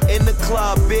winner in the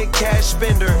club, big cash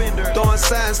spender. Throwing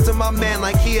signs to my man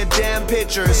like he a damn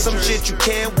pitcher. Some shit you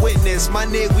can't witness, my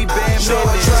nigga, we bad business.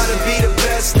 I try to be the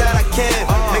best that I can.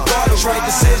 Make all the right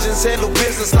decisions, handle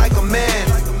business like a man.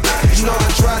 You know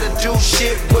I try to do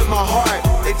shit with my heart.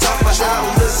 They talk but I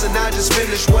don't listen, I just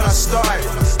finish what I start.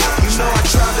 You know I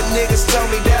try but niggas tell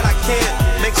me that I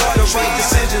can't. Make all the right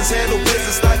decisions, handle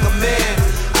business like a man.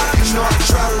 You know I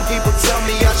try when people tell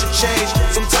me I should change.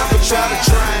 Sometimes I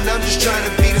try and I'm just trying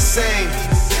to be the same.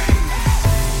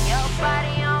 Your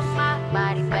body on my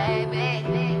body, baby.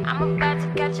 I'm about to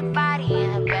catch your body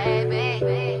in, baby.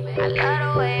 I love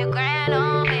the way you grind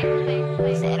on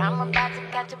me. Said I'm about to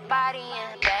catch your body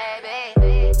in,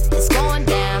 baby. It's going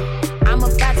down. I'm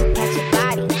about to catch your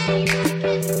body.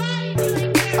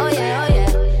 Oh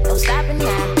yeah, don't stop it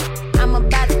now. I'm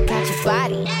about to catch your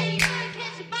body.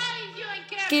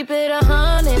 Keep it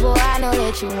 100, boy, I know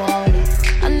that you want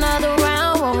it. Another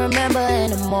round, won't remember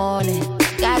in the morning.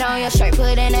 Got on your shirt,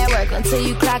 put in that work until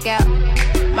you clock out.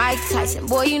 Mike Tyson,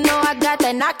 boy, you know I got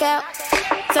that knockout.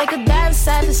 Take a dive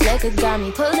inside this liquor, got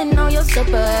me pulling on your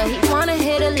zipper. He wanna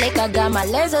hit a lick, I got my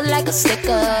laser like a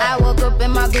sticker. I woke up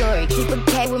in my glory, keep a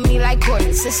K with me like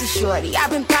Courtney, sister shorty. I've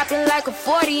been popping like a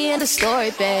 40 in the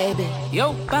story, baby.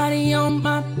 Your body on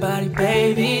my body,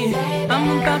 baby.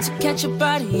 I'm about to catch your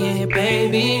body in here,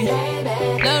 baby.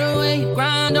 Love the way you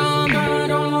grind on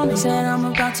me. Said I'm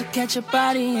about to catch your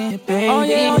body in here, baby. Oh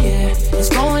yeah, it's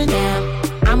going down.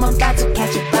 I'm about to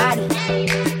catch your body.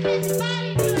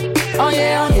 Oh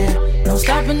yeah, no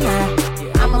stopping now.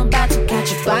 I'm about to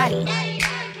catch your body.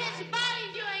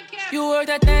 You work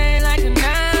that thing like a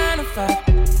 9 to 5.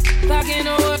 Clocking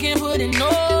the work and putting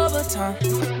overtime.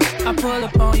 I pull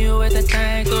up on you with that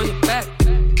thing through your back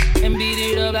and beat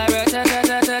it up like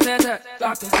rat-tat-tat-tat-tat-tat.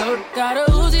 Lock the door. Got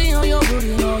a Uzi on your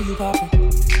booty, know you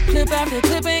poppin'. Clip after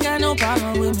clip, ain't got no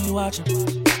problem with me watching.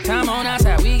 Time on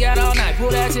outside, we got all night. Pull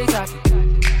that TikTok.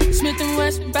 Smith &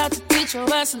 West, about to teach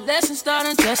your ass a lesson,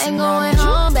 starting dressing. Ain't going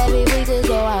home, baby, we could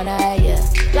go all night, yeah.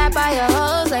 Fly by your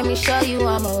hoes, let me show you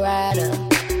I'm a rider.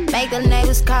 Make the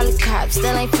neighbors call the cops,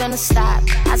 still ain't finna stop.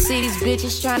 I see these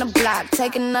bitches tryna block,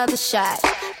 take another shot.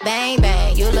 Bang,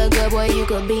 bang, you look good, boy, you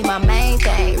could be my main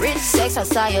thing. Rich sex, I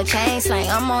saw your chain slang,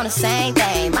 I'm on the same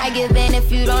thing. Might give in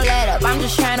if you don't let up, I'm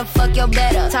just tryna fuck your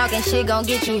bed up. Talking shit gon'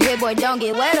 get you hit, boy, don't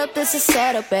get wet up, this is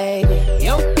setup, baby.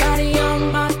 Your body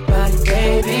on my body,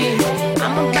 baby.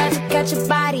 I'm about to catch your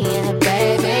body in her,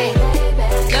 baby.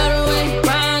 Love the way you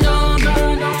grind on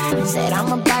me. Said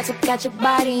I'm about to catch your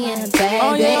body in her, baby.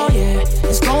 Oh yeah,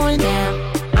 it's going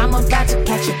down. I'm about to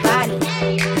catch your body.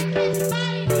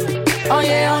 Oh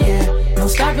yeah, no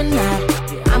stopping now.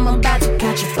 I'm about to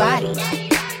catch your body.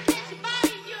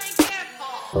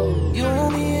 You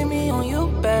want me and me on you,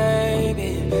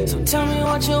 baby. So tell me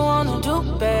what you wanna do,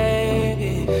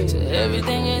 baby. So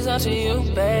everything is up to you,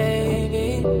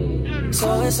 baby.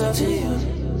 So it's up to you.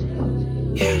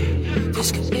 Yeah,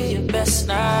 this could be your best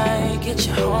night. Get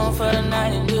you home for the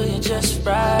night and do you just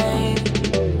right.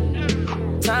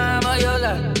 Time of your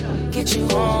life. Get you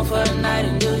home for the night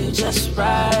and do you just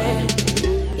right.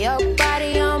 Your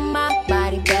body on my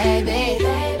body, baby.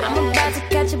 I'm about to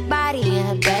catch your body in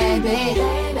her, baby.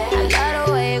 I love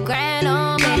the way you grind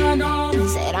on me.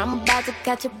 Said I'm about to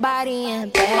catch your body in her,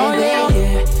 baby. Oh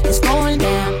yeah, it's going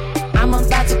down. I'm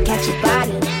about to catch your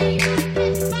body.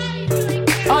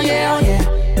 Oh yeah,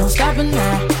 no stopping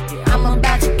now. I'm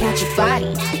about to catch your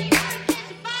body.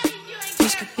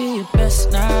 This could be your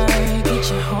best night. Get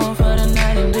you home for the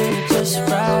night and do it just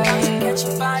right. Catch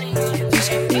your body. This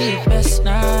could be your best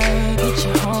night. Get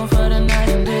you home for the night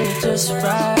and do it just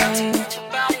right.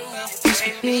 This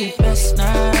could be your best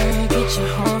night. Get you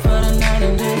home for the night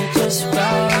and do it just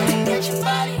right.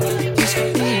 This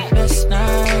could be your best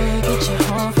night. Get you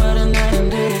home for the night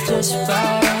and do it just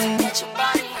right.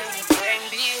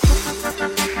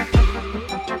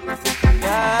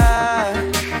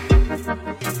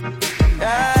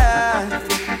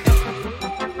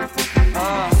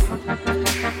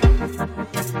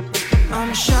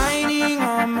 I'm shining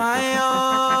on my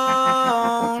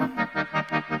own.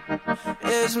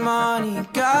 It's money,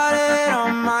 got it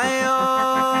on my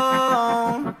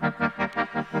own.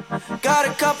 Got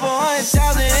a couple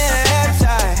 100,000 in a hair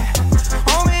tie.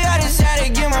 Homie, I just had to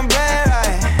get my bread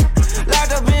right.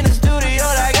 Locked up in the studio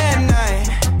like at night.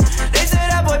 They said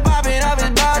that boy popping up, it's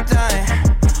about time.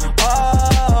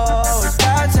 Oh, it's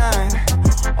about time.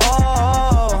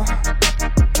 Oh,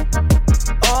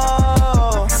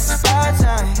 oh, it's about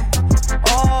time.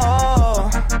 Oh,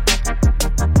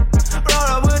 roll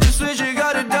up with the switch, you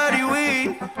got a dirty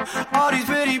weed. All these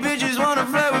pretty bitches wanna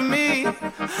flirt with me.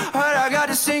 Heard I got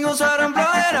the singles, heard I'm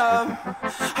blowing up.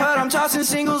 Heard I'm tossing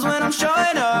singles when I'm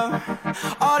showing up.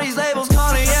 All these labels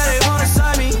calling, yeah, they wanna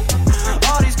sign me.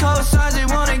 All these cosigns, they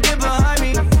wanna get behind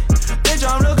me. Bitch,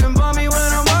 I'm looking bummy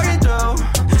when I'm walking through.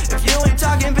 If you ain't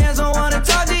talking pants, I wanna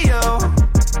talk to you.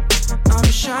 I'm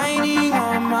shining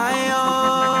on my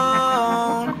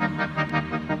own.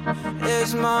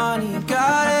 It's money,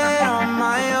 got it on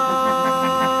my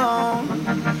own.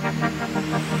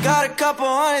 Got a couple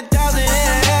 100,000 in a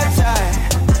hair tie.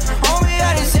 Homie,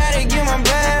 I just had to get my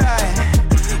bread right.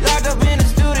 Locked up in the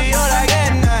studio like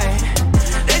at night.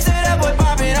 They said that boy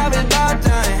popping up, it's about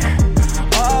time.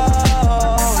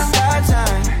 Oh, it's about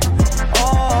time.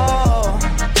 Oh,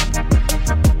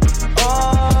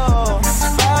 oh, it's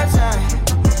about time.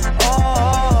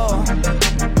 Oh,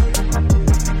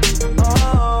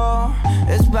 oh,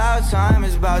 it's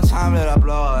about time that I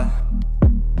blow it.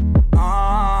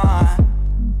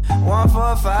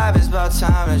 145, it's about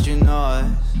time that you know it.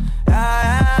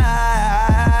 Yeah.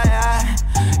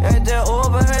 Get the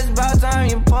Uber, it's about time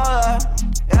you pull up.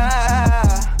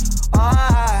 Yeah.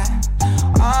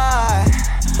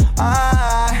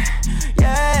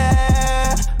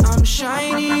 Yeah. I'm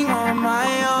shining on my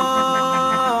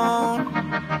own.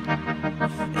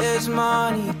 It's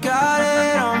money, got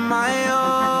it on my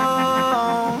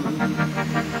own.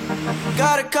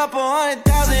 Got a couple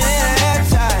 100,000 in a hair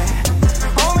tie.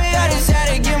 Homie, I just had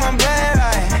to get my bread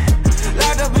right.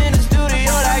 Locked up in the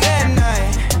studio like at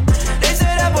night. They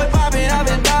said that boy popping up,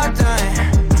 it's about time.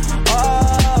 Oh,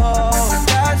 it's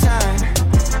about time.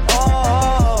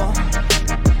 Oh,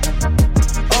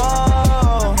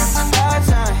 oh, it's about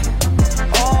time.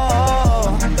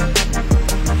 Oh,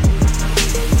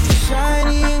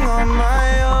 shining on my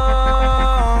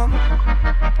own.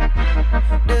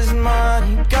 This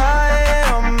money got it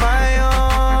on my own.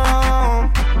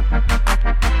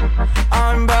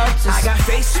 I'm about to. I got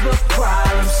Facebook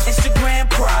problems, Instagram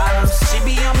problems. She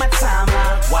be on my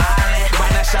timeline, wildin'.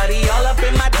 Right now, shawty all up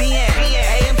in my DM.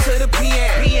 AM to the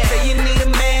PM. Say you need a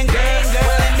man, girl.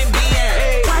 Well, let me be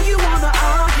in. Why you wanna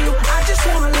argue? I just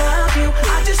wanna love you.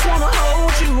 I just wanna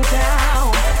hold you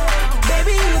down.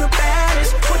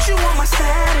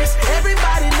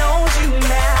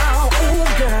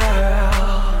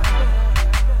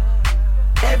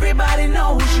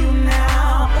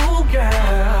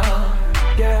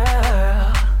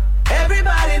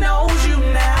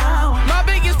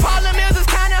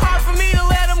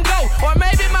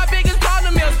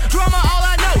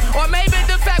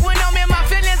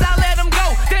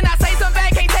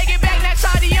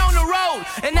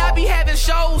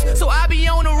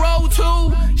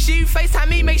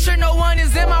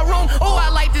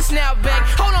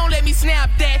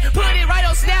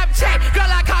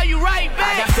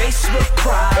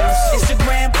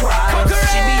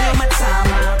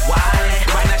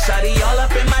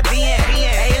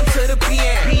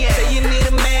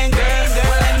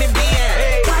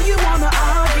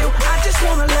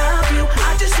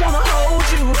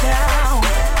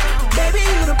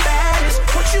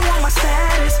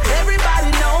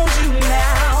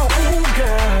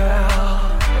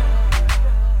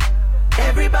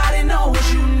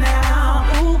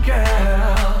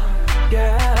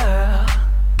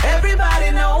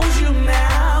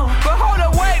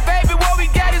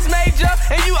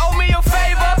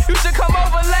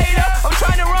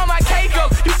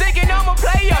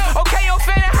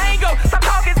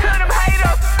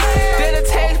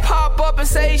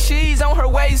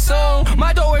 way soon.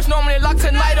 My door is normally locked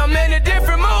tonight, I'm in a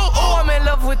different mood. Oh, I'm in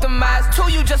love with the eyes,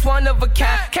 two, you just one of a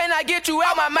kind. Can I get you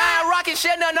out my mind, rockin'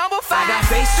 shit, the number 5? I got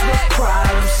Facebook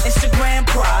problems, Instagram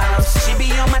problems. She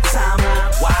be on my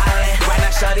timeline, why? Right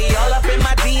now, shawty all up in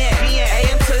my DM.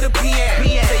 AM to the PM.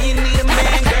 Say you need a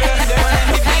man, girl, let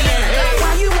me be in.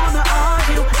 Why you wanna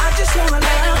argue? I just wanna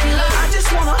love you. I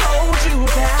just wanna hold you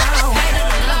down.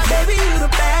 Baby, you the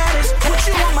baddest. Put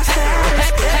you on my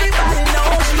status. Everybody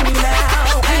knows you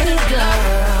now. Hey, girl.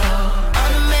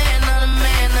 I'm a man, I'm a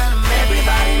man, I'm a man.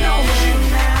 Everybody knows you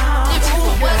now. If you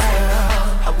were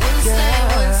Westbrook, I wouldn't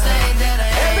say that I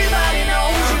am. Everybody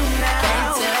knows you now.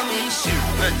 Can't tell me shit.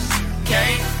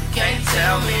 Can't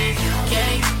tell me.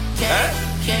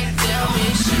 Can't tell me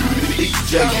shit.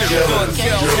 Can't tell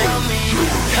me.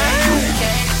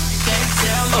 Can't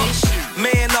tell me shit.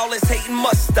 Man, all this hating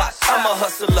must stop. I'm a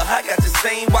hustler, I got the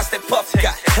same watch that Puff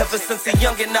got. Ever since a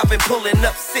youngin', I've been pulling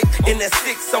up sick. In that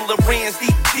 6 on Lorenz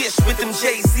deep dish with them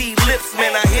Jay-Z lips.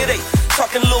 Man, I hear they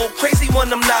talking a little crazy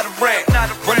when I'm not around.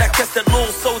 When I catch that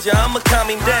little soldier, I'ma calm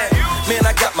him down. Man,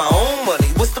 I got my own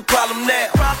money, what's the problem now?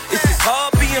 It's just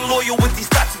hard being loyal with these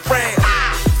thoughts around.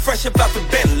 Fresh about the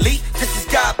Bentley, this is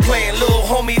God playing. Little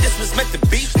homie, this was meant to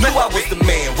be. Knew I was the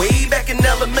man way back in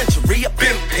elementary. I've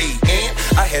been paid, and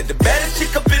I had the baddest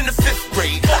chick up in the 5th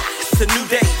grade. It's a new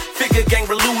day, figure gang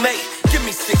relume. Give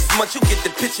me 6 months, you get the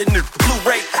picture, new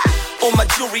Blu-ray. On my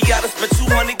jewelry, I done spent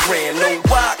 200 grand. Know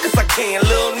why? Cause I can't,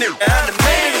 little nigga. I'm the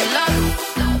man.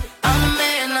 I'm a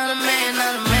man, I'm a man,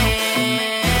 I'm a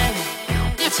man.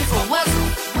 If you for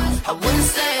Westbrook, I wouldn't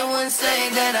say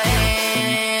that I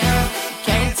am.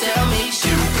 Can't tell me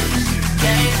shit.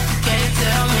 Can't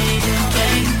tell me.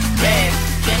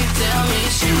 Can't tell me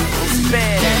shit.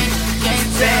 Can't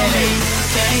tell me.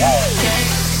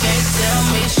 Can't tell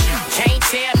me shit. Can't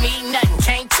tell me nothing,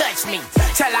 can't touch me.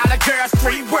 Tell all the girls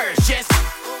 3 words, just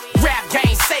rap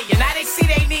game saying. Now they see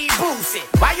they need boosting.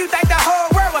 Why you think the whole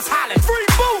world was hollering free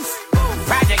boost?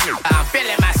 Project, I'm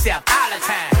feeling myself all the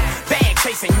time. Bag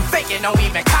chasing, you thinking don't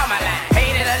even call my line.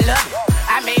 Hate it or love it,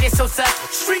 I made it so such.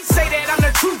 Streets say that I'm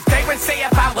the truth, they would say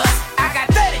if I was. I got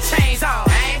 30 chains on,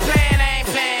 I ain't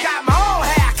playing. Got my own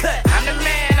haircut, I'm the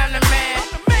man.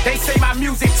 They say my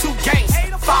music too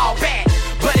gangsta, fall back.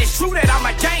 But it's true that I'm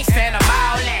a gangsta and I'm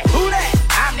all that. Who that?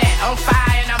 I'm that, on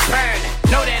fire and I'm burning.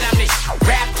 Know that I'm the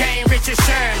rap game, Richard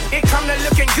Sherman. It come to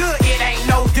looking good, it ain't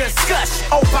no discussion.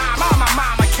 Obama, my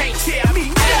mama can't tell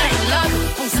me nothing.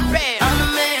 Who's bad? I'm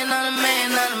a man, I'm a man,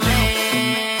 I'm a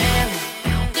man.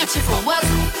 If you for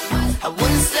Westbrook, I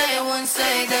wouldn't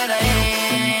say that I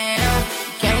am.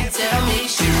 Can't tell me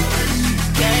shit.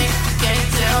 Can't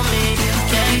tell me.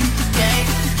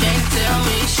 Can't tell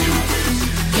me shit.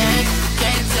 Can't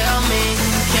tell me.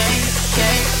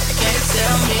 Can't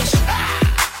tell me shit.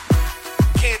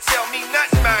 Can't tell me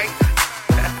nothing, man.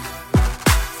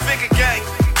 Figure gang.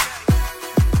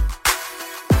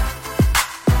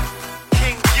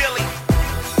 King Gilly.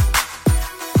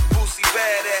 Boosie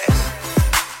badass.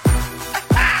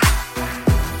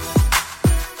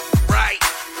 Right.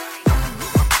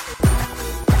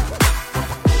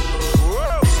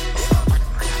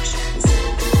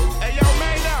 Hey, yo,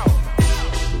 man, now.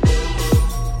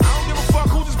 I don't give a fuck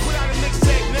who just put out a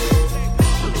mixtape, nigga.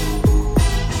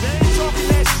 They ain't talking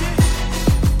that shit.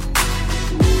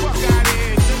 Fuck out of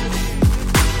here, nigga.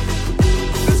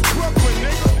 This Brooklyn,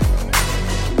 nigga.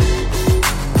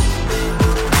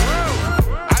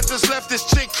 I just left this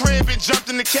chick crib and jumped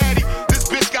in the caddy. This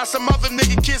bitch got some other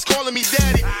nigga kids calling me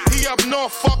daddy. He up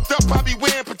north, fucked up, probably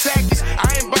wearing Patakis.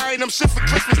 I ain't buying them shit for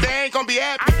Christmas, they ain't gonna be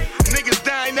happy. Niggas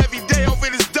dying every day over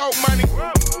this dope money.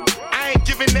 I ain't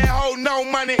giving that hoe no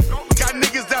money. Got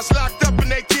niggas that's locked up and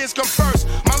their kids come first.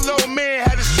 My little man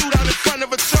had a shootout in front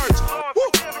of a church.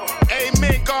 Woo.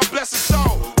 Amen, God bless his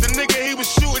soul. The nigga he was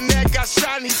shooting at got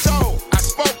shot and he told. I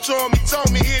spoke to him, he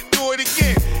told me he'd do it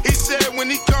again. He said when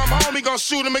he come home, he gon'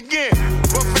 shoot him again.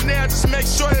 But for now, just make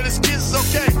sure that his kids is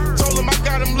okay. Told him I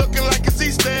got him looking like it's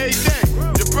Easter every day.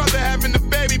 Your brother having the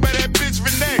baby by that bitch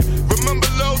Renee. Remember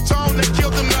Lil Tone, they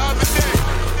killed him the other day.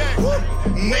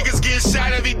 Niggas get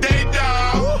shot every day,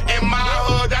 dawg. In my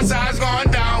hood, that's how it's going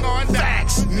down.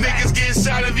 Facts. Niggas get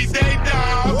shot every day,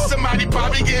 dawg. Somebody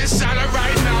probably getting shot at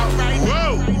right now.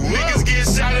 Whoa. Niggas get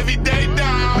shot every day,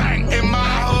 dawg. In my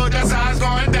hood, that's how it's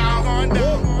going down.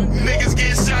 Niggas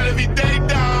get shot every day,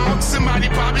 dawg. Somebody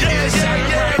probably getting shot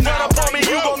at right now. Run up on me,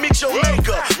 you gon' meet your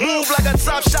maker. Move like a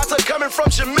top shot coming from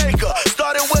Jamaica.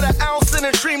 Started with an ounce and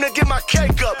a dream to get my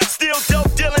cake up. Still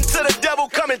dope dealing to the devil,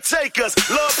 come and take us.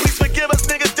 Lord, please forgive us,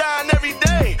 niggas dying every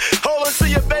day. Hold on to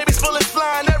your babies, bullets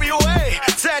flying every way.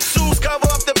 Tattoos cover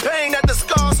up the pain that the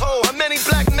scars hold. How many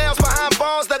black nails behind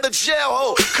bars that the jail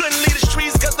hold?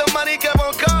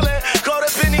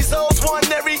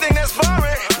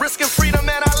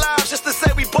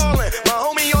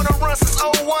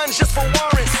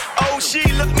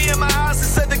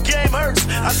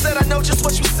 I said I know just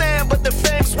what you saying, but the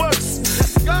fame's worse.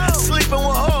 Sleeping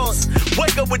with hoes,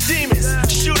 wake up with demons,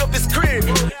 shoot up his crib,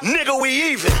 nigga,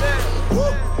 we even.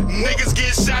 Niggas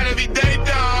get shot every day,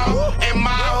 dawg. In my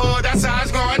hood, that's how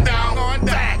it's going down.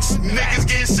 Facts. Niggas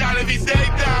get shot every day,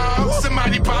 dawg.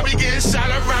 Somebody probably getting shot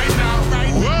up right now.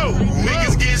 Whoa.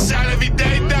 Niggas get shot every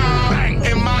day, dawg.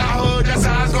 In my hood, that's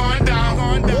how it's going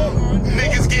down.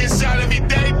 Niggas get shot every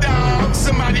day, dawg.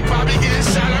 Somebody probably getting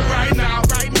shot up right now.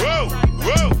 Whoa.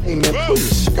 Whoa. Hey man, pull your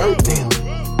skirt down.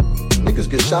 Niggas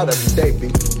get shot every day, B.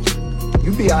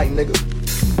 You be aight, nigga.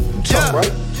 Tough,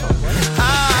 right?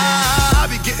 I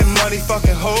be getting money,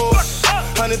 fucking hoes.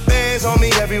 100 things on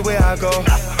me everywhere I go.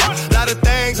 Lot of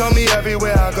things on me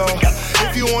everywhere I go.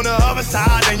 If you on the other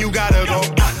side, then you gotta go.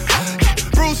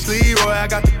 Bruce Lee, Roy, I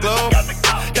got the glow.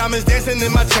 Diamonds dancing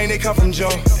in my chain, they come from Joe.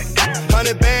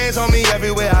 100 bands on me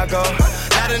everywhere I go.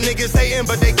 Lot of niggas hating,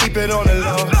 but they keep it on the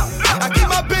low. I keep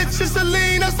my bitch in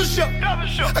Celine, that's for sure.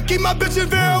 I keep my bitch in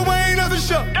Vera Wayne, that's for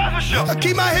sure. I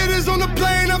keep my hitters on the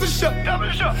plane, that's for sure.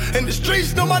 And the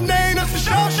streets know my name, that's for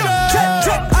sure.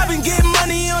 I've been getting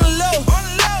money on the low.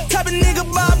 Type of nigga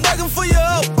buy a burger for your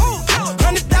hoe.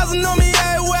 100,000 on me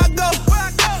everywhere I go.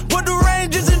 Put the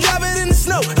Rangers and drop it in the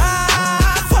snow.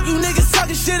 Fuck you niggas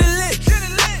talking shit and lit.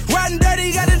 Riding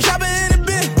dirty, got to drop it in the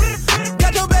bin.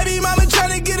 Got your baby mama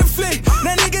tryna get a flick.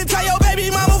 That nigga tell your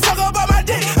baby mama fuck up on my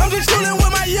dick. I'm just chillin'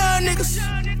 with my young niggas.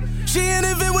 She in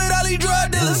the vid with all these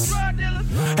drug dealers.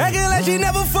 Acting like she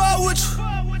never fought with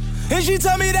you. And she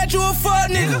told me that you a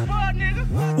fuck nigga.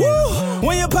 Woo!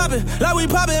 When you poppin', like we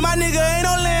poppin', my nigga ain't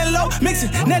on land low.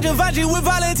 Mixin' Giovanni with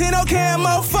Valentino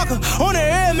camo. Fucker, on the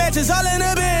air matches, all in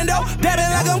the bando.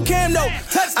 Dabbing like I'm Camdo.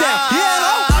 Touchdown,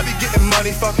 yeah. I be getting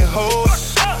money, fucking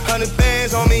hoes. 100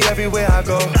 bands on me everywhere I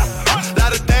go.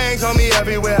 Lot of things on me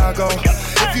everywhere I go.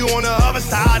 If you on the other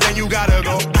side, then you gotta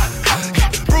go.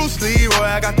 Bruce Lee, Roy,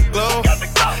 I got the glow.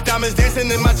 Diamonds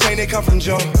dancing in my chain, they come from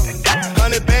Joe.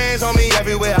 100 bands on me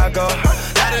everywhere I go.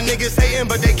 Lot of niggas hating,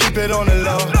 but they keep it on the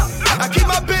low. I keep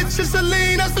my bitch in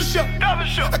Celine, that's for sure.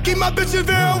 I keep my bitch in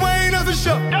Vera Wayne, that's for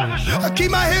sure. I keep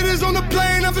my hitters on the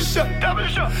plane, that's for sure.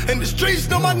 And the streets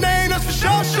know my name, that's for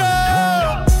sure.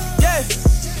 Yeah,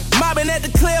 mobbing at the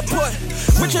Clearport.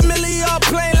 Richard Millie all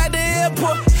playing like the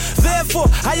airport. Therefore,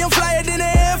 I am flyer than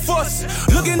the Air Force.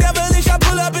 Looking devilish, I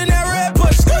pull up in that red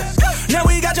push. Now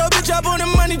we got your bitch up on the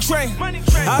money train.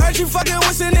 I heard you fucking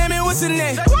what's her name and what's her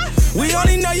name. We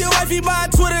only know your wifey by a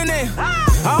Twitter name.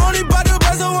 I only bought the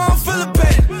buzzer on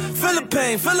Philippine.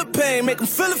 Philippine, make them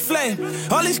feel the flame.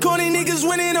 All these corny niggas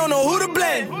winning, don't know who to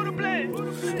blame.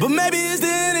 But maybe it's the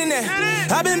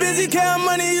internet. I've been busy counting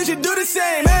money, you should do the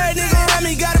same. Every nigga around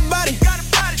me got a body.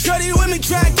 Shorty with me,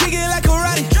 try and kick it like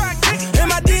karate. In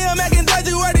my DM, acting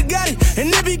thirsty, where they got it.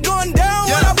 And it be going down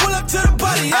when I pull up to the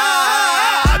party.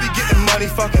 I be getting money,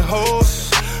 fucking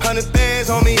hoes. 100 bands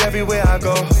on me everywhere I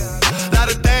go.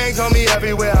 Lot of things on me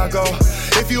everywhere I go.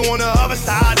 If you on the other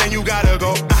side, then you gotta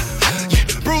go.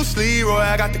 Bruce Lee, Roy,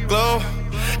 I got the glow.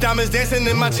 Diamonds dancing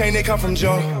in my chain, they come from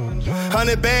Joe.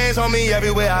 100 bands on me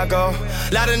everywhere I go.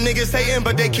 Lot of niggas hating,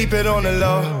 but they keep it on the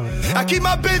low. I keep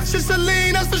my bitch in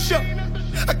Celine, that's for sure.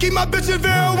 I keep my bitch in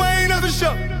Vera Wayne, that's for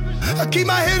sure. I keep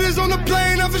my hitters on the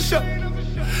plane, that's for sure.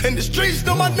 And the streets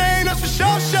know my name, that's for sure.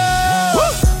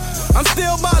 I'm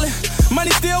still ballin',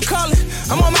 money still callin'.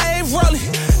 I'm on my eighth rollin',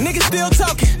 niggas still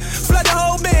talkin'. Flood the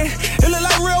whole band, it look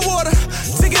like real water.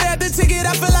 Ticket after ticket,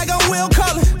 I feel like I'm Will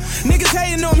Collin'. Niggas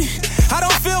hating on me, I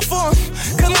don't feel for them.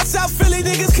 Cause my South Philly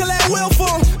niggas collect will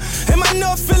for them. And my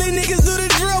North Philly niggas do the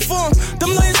drill for them.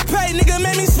 Them lawyers pay, nigga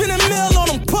made me spend $1 million on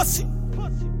them pussy.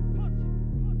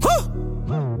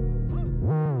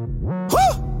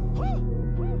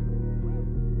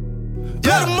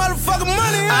 Got the motherfucking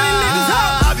money on these niggas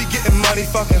out. I be getting money,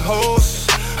 fucking hoes.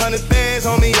 100 bands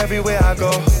on me everywhere I go.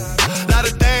 Lot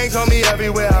of things on me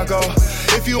everywhere I go.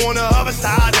 If you on the other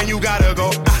side, then you gotta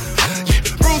go.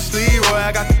 Bruce Lee, Roy,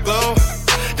 I got the glow.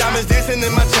 Diamonds dancing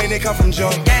in my chain, they come from Joe.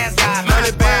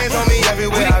 100 bands on me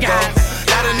everywhere I go.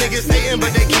 Lot of niggas hating,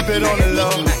 but they keep it on the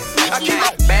low. I keep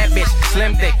my bad bitch,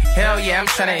 slim thick, hell yeah, I'm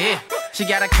tryna hit. She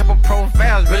got a couple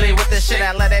profiles, really with the shit.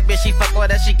 I love that bitch, she fuck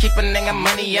with us, she keep a nigga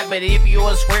money up. But if you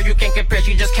a square, you can't compare,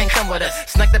 you just can't come with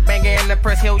us. Snuck the banger in the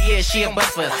press, hell yeah, she a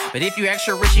bust for us. But if you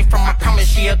extra rich, she from my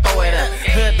promise, she'll throw it up.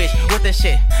 Hood bitch, with the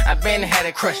shit, I been had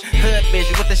a crush. Hood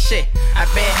bitch, with the shit, I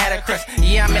been had a crush.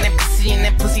 Yeah, I'm in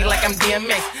that pussy like I'm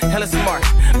DMX. Hella smart,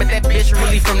 but that bitch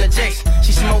really from the Jakes.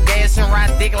 She smoke gas and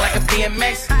ride dick like a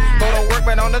BMX. Go to work,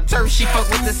 but on the turf, she fuck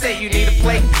with the set. You need a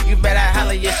play, you better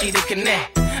holler, yeah, she the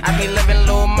connect. I be living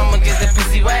little mama, get the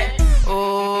pussy wet.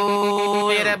 Ooh,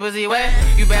 yeah, that pussy wet.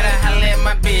 You better holler at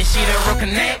my bitch, she the real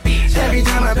connect. Every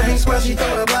time I bang squat, she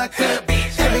throw a block up.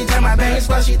 Every time I bang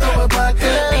squat, she throw a block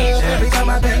up. Every time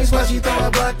I bang squat, she throw a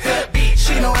block up.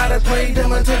 She know how to play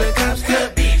dumb until the cops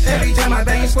cut. Every time I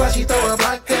bang squat, she throw a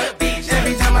block up.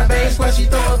 Every time I bang squat, she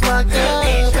throw a block up.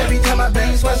 Every time I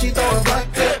bang squat, she throw a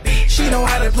block up. She know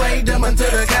how to play dumb until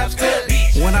the cops cut.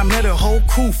 When I met her whole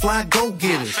crew, fly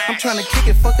go-getters. I'm trying to kick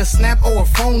it, fuck a snap or a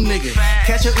phone nigga.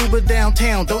 Catch a Uber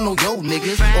downtown, don't know yo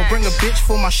niggas. Or bring a bitch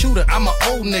for my shooter, I'm a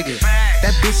old nigga.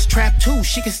 That bitch trapped too,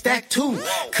 she can stack too.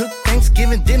 Cook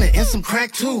Thanksgiving dinner and some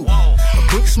crack too. A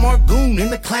book smart goon in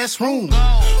the classroom.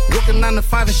 Working 9 to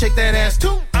 5 and shake that ass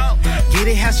too. Get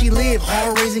it how she live,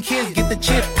 hard raising kids, get the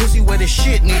chip. Pussy wet as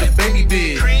shit, need a baby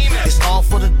big. It's all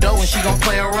for the dough and she gon'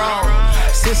 play a role.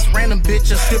 Sis random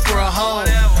bitch, a stripper, a hoe.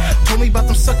 Told me about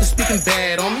them suckers speaking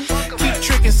bad on me. Keep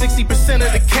tricking 60%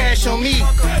 of the cash on me.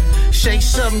 Shake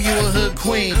something, you a hood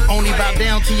queen. Only bow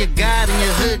down to your God and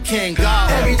your hood king.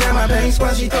 God. Every time I bang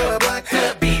squat, she throw a block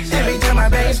up. Every time I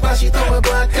bang squat, she throw a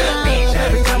block up.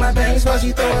 Every time I bang squat,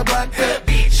 she throw a block up.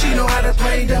 She know how to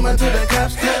play dumb until the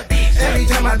cops cut. Every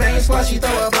time I bang squat, she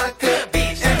throw a block up.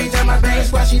 Every time I bang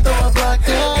squat, she throw a block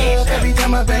up. Every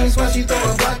time I bang squat, she throw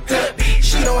a block up.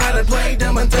 She know how to play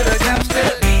dumb until the cops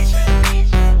cut.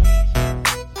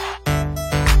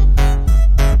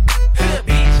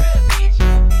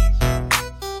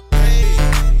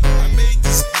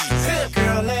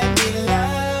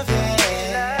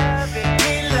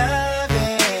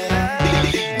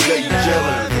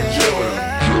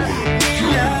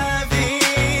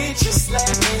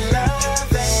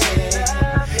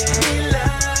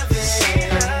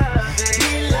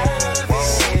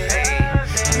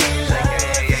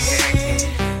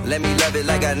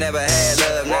 Like I never had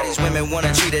love. Now these women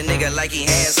wanna treat a nigga like he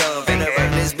handsome. Finna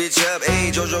burn this bitch up,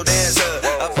 hey JoJo dancer.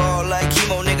 I fall like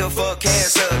chemo, nigga, fuck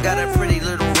cancer. Got a pretty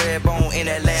little red bone in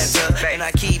Atlanta, and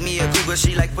I keep me a cougar,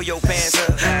 she like for your pants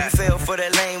up. You fell for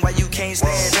that lane, why you can't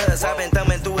stand us? I've been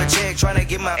thumbing through a check, trying to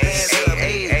get my pants up.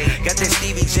 Hey, got that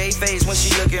Stevie J face when she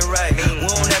looking right. We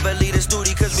won't ever leave the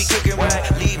studio cause we cooking right.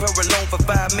 Leave her alone for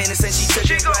 5 minutes and she took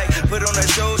it right. Put on a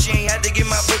show, she ain't had to get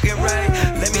my booking right.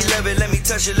 Let me love it, let me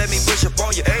touch it, let me push up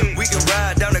on you. We can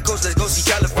ride down the coast, let's go see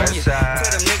California. Tell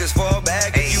them niggas fall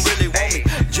back if you really want me.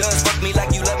 Just fuck me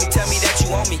like you love me, tell me that you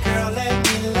want me. Girl, let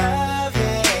me love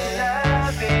it. Me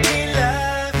love it. Me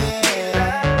love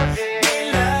it.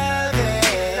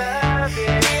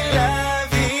 Me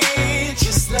love it.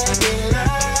 Just let me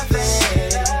love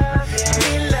it.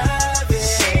 Me love it.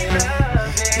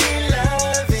 Me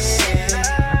love it.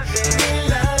 Me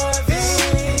love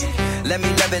it. Let me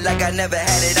love it like I never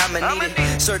had it, I'ma need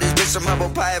it. Serve this bitch some humble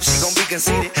pie if she gon' be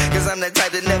conceited. Cause I'm the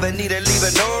type that never need a leave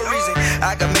her no reason.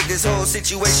 I can make this whole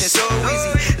situation so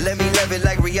easy. Let me love it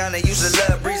like Rihanna used to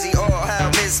love Breezy. Oh,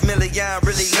 how Miss Million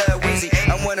really love Weezy.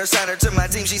 I want her sign her to my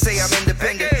team, she say I'm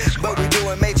independent. But we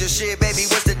doing major shit, baby,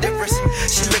 what's the difference?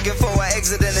 She looking for an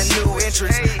exit and a new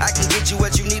entrance. I can get you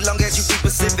what you need long as you be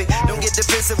specific. Don't get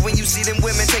defensive when you see them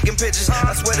women taking pictures.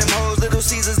 I swear them hoes, Little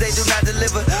Caesars, they do not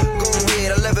deliver. Go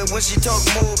ahead, I love it when she talk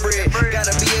more bread.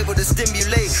 Gotta be able to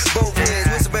stimulate both heads,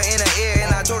 whisper in her ear,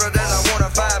 and I told her that I want her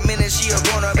 5 minutes. She a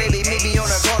goner, baby, meet me on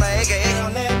the corner, aka.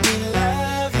 Let me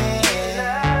love it.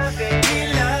 Me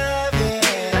love it.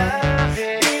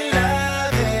 Me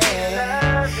love it.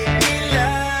 Me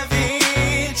love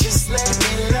it. Just let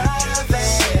me love it.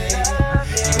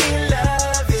 Me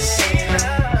love it.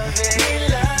 Me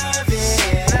love it.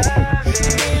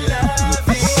 Me love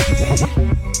it.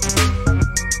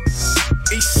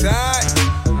 East side.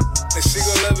 And she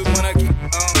gon' love it when I get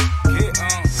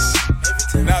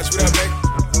Now it's what up, baby.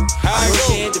 How I know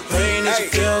she ain't the pain that she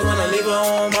feels when I leave her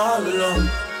home all alone.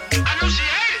 I know she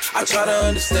hate it. I try to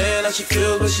understand how she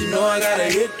feels, but she know I gotta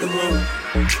hit the road.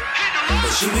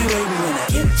 But she be waiting when I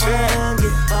get home,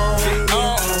 get home,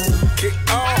 get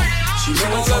home. She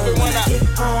gon' love it when I get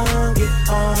home, get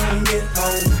home, get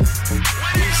home.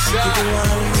 Keep it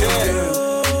 100,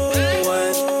 girl.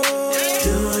 What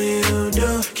do you do?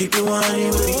 Keep it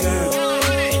 100 with me, girl.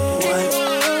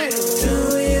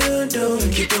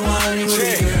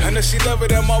 I know she love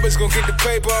it, I'm always gonna get the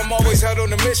paper. I'm always out on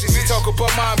the mission. She talk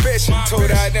about my ambition. Told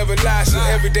her I'd never lie, so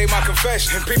every day my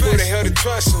confession. And people they held to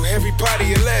trust, so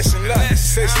everybody a lesson. Love.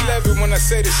 Say she love it when I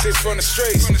say this shit from the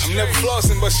streets. I'm never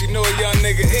flossing, but she know a young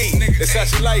nigga eat. That's how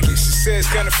she like it. She says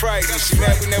it's kinda frightening. She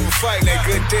mad we never fight. That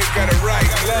good dick got it right.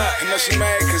 Love. I know she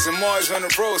mad cause I'm always on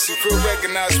the road. She feel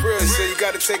recognized real, so you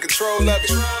gotta take control of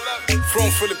it.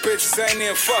 Room full of bitches, ain't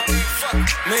even fucking. $1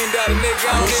 million nigga,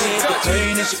 I don't even touch it.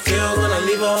 Pain that she feels when I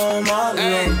leave her home all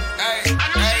alone.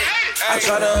 I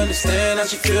try to understand how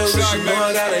she feels, but she know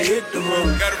I gotta hit the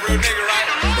road. Got a real nigga right.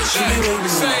 But she be waiting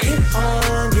when I get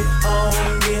home, get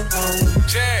home, get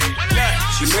Jay, look,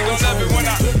 she gon' love it when I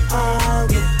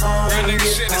real nigga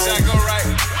shit, that's how I go right.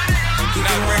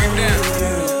 Now bring it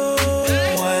down.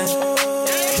 What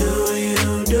do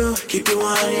you do? Keep it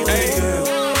wine, girl.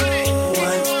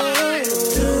 What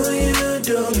do you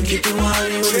do? Keep it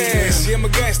wine, girl. See, I'm a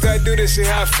gangster, I do this shit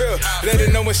how I feel. Let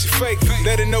her know when she fake,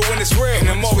 let her know when it's real. And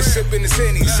I'm always sipping this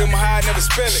Henny, somehow I never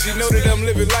spill it. She know that I'm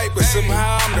living light, but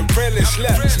somehow I'm the privileged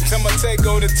left. Sometimes I take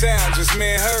over the town, just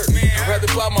me and her. I'd rather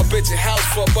buy my bitch a house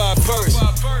for by first.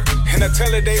 And I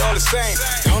tell her they all the same.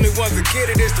 The only ones that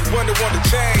get it is the one that want to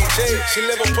change. Hey, she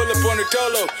live and pull up on the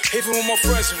dolo. Even when my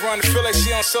friends around, I feel like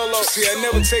she on solo. See, I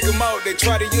never take them out, they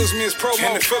try to use me as promo.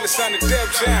 And the feelings on the Def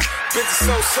Jam, bitch is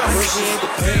so soft. I know she ain't the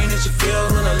pain that she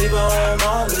feels when I leave her home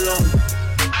all alone.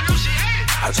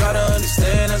 I try to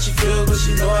understand how she feels, but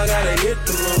she know I gotta hit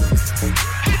the road.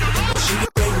 She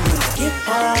be waiting when I get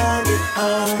home, get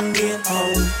home, get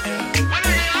home.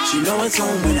 She know it's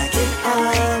home when I get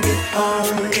home, get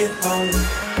home, get home.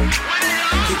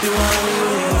 Keep it wine with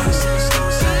me.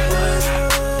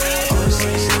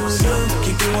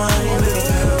 Keep it wine with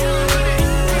me.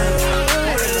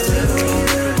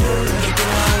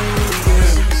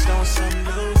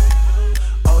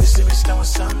 Always see me stone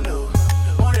something new.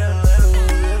 More than a little,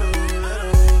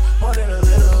 more than a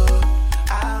little.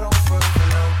 I don't front for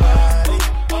nobody.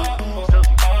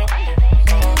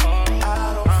 I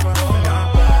don't front for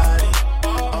nobody.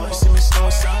 Always see me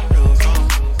stone something new.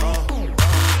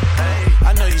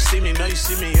 I know you see me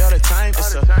all the time.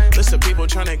 It's a list of people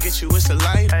tryna get you, it's a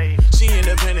life. She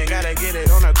independent, gotta get it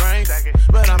on her grind.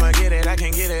 But I'ma get it, I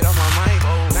can get it on my mind.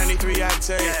 93 I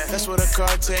take, that's what a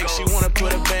car takes. She wanna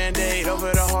put a band-aid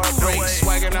over the heartbreak.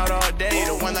 Swagging out all day,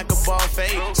 the one like a ball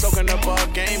fade. Soaking up all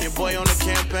game, your boy on the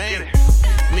campaign.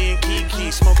 Me and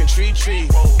Kiki, smoking tree.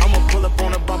 I'ma pull up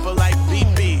on a bumper like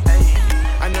BP.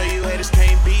 I know you haters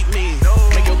can't beat me.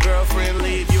 Make your girlfriend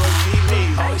leave, you and keep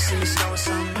me. Always see me snowing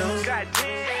something new.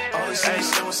 Always see me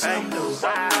snowing something new.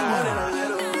 More than a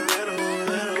little.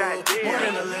 More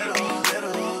than a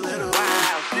little.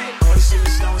 Always see me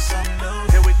snowing something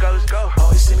new. Here we go, let's go.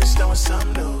 Always see me snowing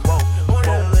something new. More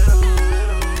than a little.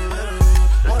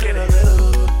 More than a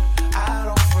little. I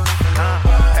don't front for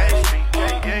nobody.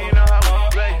 Yeah, you know how we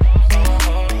play.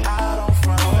 I don't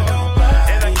front for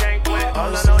nobody. And I can't quit.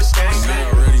 All I know is gang. You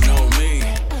already know me.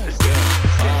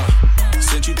 Yeah.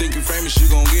 Since you think you famous, you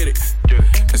gon' get it.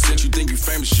 And since you think you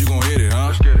famous, you gon' hit it,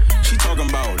 huh? She talking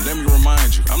about, let me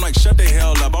remind you. I'm like, shut the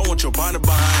hell up, I want your partner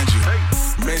behind you.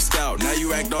 Missed out, now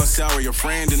you act all sour. Your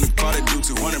friend in the car that do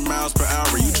 200 miles per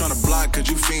hour. You tryna block cause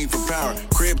you fiend for power.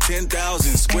 Crib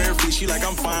 10,000 square feet, she like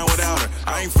I'm fine without her.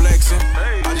 I ain't flexing,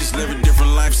 I just live a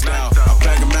different lifestyle. I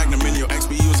pack a Magnum in your ex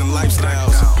be using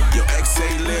lifestyles. Your ex say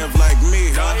live like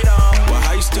me, huh? Well,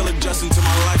 how you still adjusting to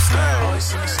my lifestyle? Always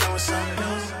see me snowing something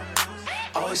new.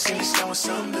 Always see me snowing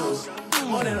something new.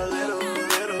 More than a little.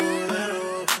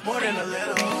 More than a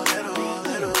little.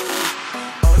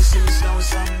 Always see me snowing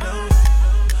something new.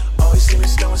 Always see me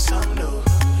snowing something new.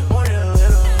 More than a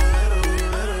little.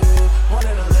 More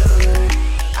than a little.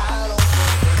 I don't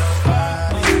front for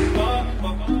nobody.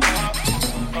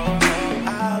 I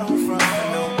don't front for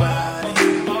nobody.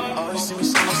 Always see me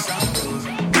snowing something new.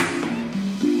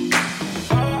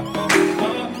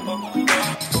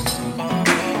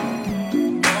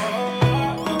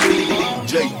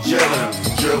 DJ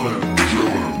Jellin.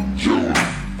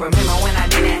 Remember when I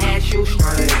didn't have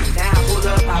shoestrings? Now I pull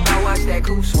up, I watch that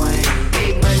coupe swing.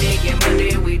 Big money, get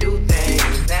money, we do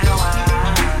things. Now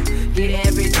I get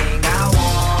everything I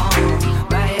want,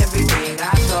 buy everything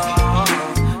I saw.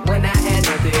 When I had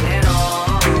nothing at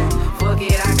all, fuck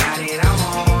it, I got it,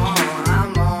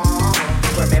 I'm on.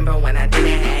 Remember when I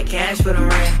didn't have cash for the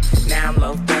rent? Now I'm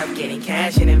loafed up, getting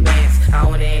cash in advance. I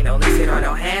own it, no lease it or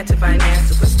no had to finance.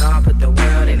 Superstar, put the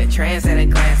world in a trance at a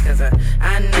glance. Cause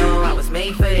I know I was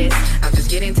made for this. I'm just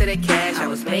getting to the cash I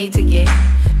was made to get.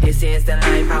 This is the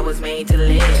life I was made to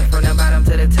live. From the bottom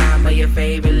to the top of your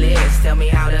favorite list. Tell me,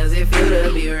 how does it feel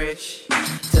to be rich?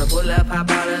 To pull up, hop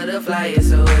out of the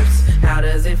flyers or whips. How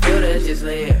does it feel to just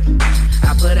live?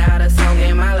 I put out a song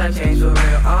and my life changed for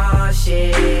real. Oh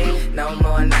shit, no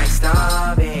more nights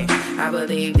starving. I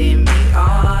believed in me,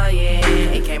 oh yeah.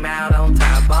 It came out on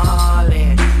top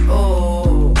ballin'.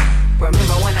 Oh,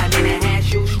 remember when I didn't have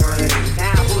shoestrings?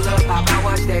 Now I pull up, I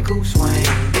watch that coupe swing.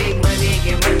 Big money,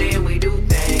 get money, we do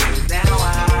things. Now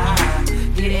I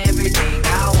get everything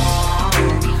I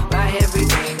want, buy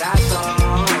everything I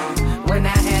saw. When I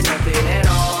had nothing at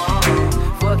all,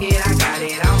 fuck it, I got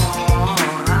it,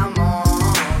 I'm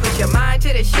on. Put your mind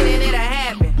to the shit and it'll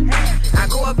happen. I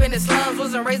grew up in the slums,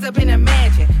 wasn't raised up in a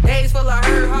mansion. Days full of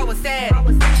hurt, heart was sad.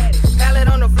 Pallet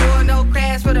on the floor, no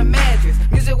crash for the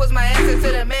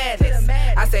closer to the madness.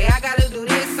 I say I gotta do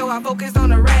this, so I focus on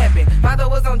the rapping. Father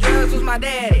was on drugs, was my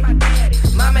daddy.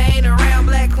 Mama ain't around,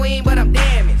 black queen, but I'm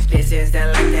damaged. This is the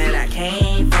life that I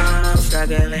came from,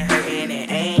 struggling, hurting,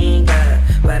 and anger.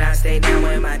 But I stayed down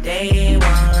with my day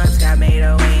ones, got made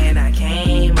away and I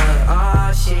came up.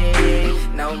 Oh shit,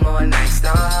 no more nights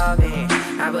starving.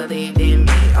 I believed in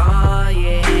me, oh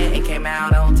yeah, it came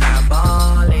out on top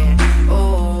ballin'.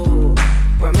 Oh,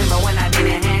 remember when I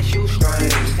didn't have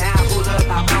shoestrings? Now I pull up,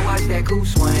 I watch that coupe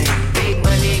swing. Big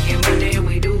money, get money,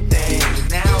 we do things.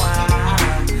 Now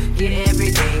I get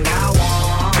everything I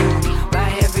want, buy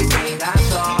everything I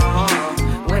saw.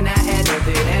 When I had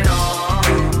nothing at all,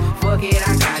 fuck it,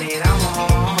 I got it, I'm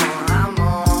on.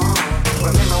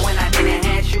 Remember when I didn't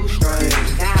have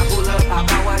shoestrings? Now I pull up,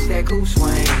 I watch that coupe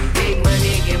swing. Big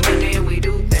money, get money, we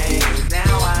do things.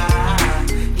 Now I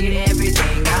get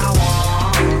everything I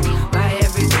want, buy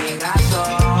everything I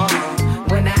saw.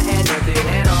 When I had nothing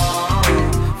at all,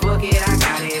 fuck it, I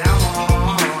got it, I'm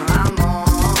on.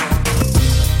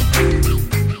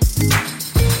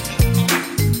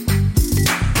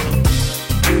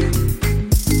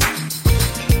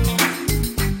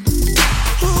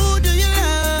 Who do you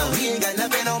love? No, he ain't got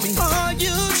nothing on me. Are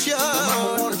you sure?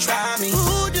 Mama wanna try me.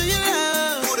 Who do you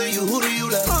love? Who do you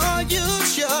love? Are you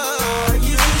sure? Are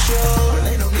you sure? Well,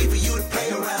 ain't no need for you to play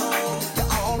around. You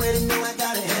already know I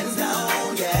got it hands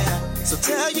down, yeah. So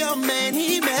tell your man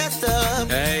he messed up.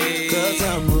 Hey. Cause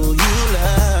I'm who you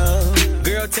love.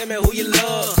 Girl, tell me who you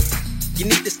love. You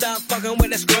need to stop fucking with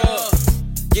that scrub.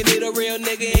 You need a real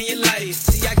nigga in your life.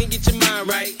 See, I can get your mind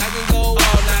right. I can go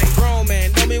all night. Grown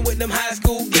man, know me with them high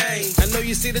school games. I know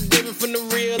you see the difference from the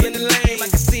real and the lame. I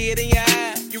can see it in your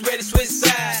eye. You ready to switch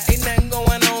sides? Ain't nothing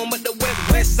going on but the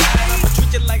west side. I'ma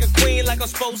treat you like a queen, like I'm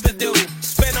supposed to do.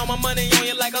 Spend all my money on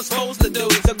you like I'm supposed to do.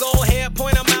 So go ahead,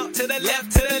 point them out to the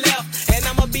left, and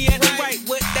I'ma be at the right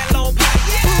with that low pipe.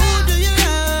 Yeah. Who do you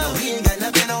love? No, he ain't got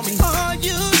nothing on me. Are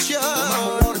you sure?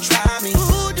 Mama wanna try me.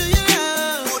 Who do you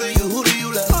love? Who do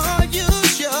you love? Are you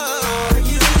sure? Are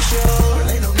you sure? Well,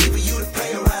 ain't no need for you to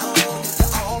play around. You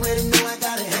already know I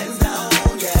got it hands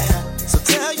down, yeah. So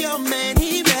tell your man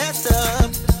he messed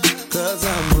up. Cause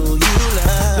I'm who you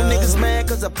love. The niggas mad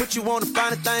cause I put you on the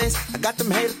finer things. I got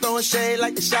them haters throwing shade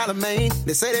like the Charlemagne.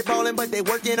 They say they ballin' but they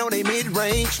working on their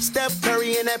mid-range. Steph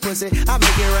Curry in that pussy, I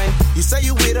make it rain. You say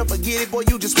you with her, forget it, boy,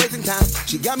 you just wasting time.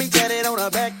 She got me tatted on her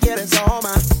back, yeah, that's all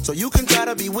mine. So you can try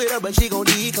to be with her, but she gon'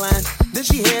 decline. Then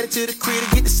she headed to the crib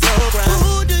to get the slow grind.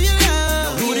 Who do you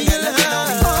love? No, who do you love?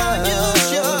 Are you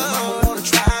sure? Mama wanna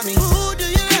try me. Who do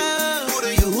you love?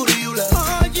 Who do you love?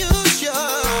 Are you sure?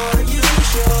 Are you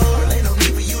sure? Well, ain't no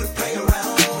need for you to play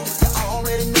around. You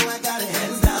already know I got it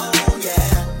hands down,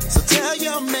 yeah. So tell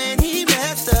your man he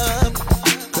messed up.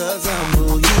 Cause I'm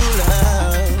who you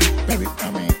love. Baby, I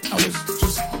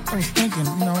was thinking,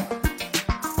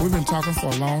 we've been talking for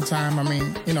a long time.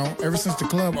 Ever since the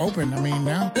club opened,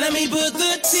 now. Let me put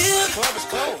the tip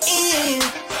in.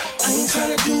 I ain't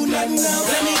tryna do nothing else.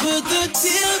 Let me put the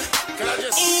tip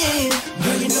in.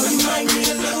 Girl, you know you might need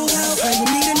a little help. Like you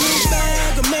need a new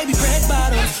bag or maybe red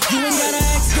bottoms. You ain't gotta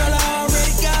ask, girl, I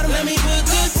already got 'em. Let me put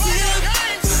the tip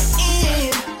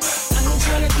in. I ain't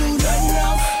tryna do nothing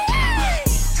else.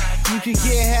 You could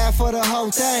get half for the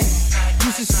whole thing.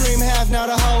 Used to scream half, now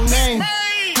the whole name.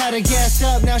 Had her gassed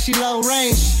up, now she low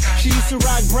range. She used to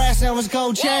rock brass, now it's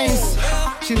gold chains.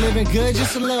 She living good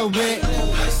just a little bit.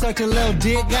 Sucked a little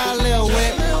dick, got a little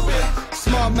whip.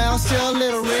 Smart mouth, still a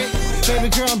little Rick. Baby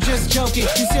girl, I'm just joking,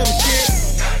 you still the shit.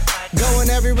 Going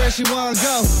everywhere she wanna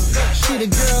go. She the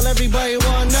girl everybody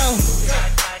wanna know.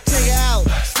 Take her out,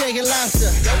 steak and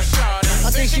lobster. I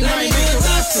think she might make a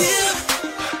roster.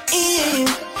 In.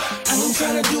 I ain't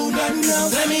tryna do nothing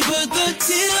else. Let me put the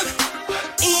tip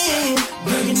in.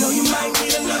 Girl, you know you might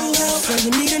need a little help. So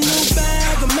you need a new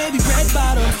bag or maybe red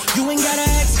bottom. You ain't gotta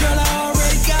ask, girl, I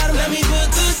already got 'em. Let me put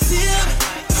the tip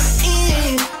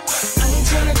in. I ain't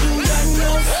tryna do nothing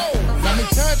else. Let me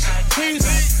touch, tease,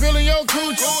 feeling your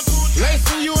cooch.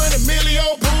 Lacing you in a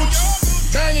millio pooch.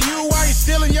 Banging you while you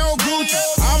stealing your Gucci.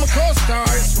 I'm a co-star,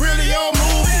 it's really your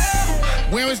movie.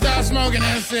 When we start smoking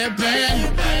and sipping,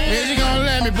 is you gonna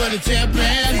let me put a tip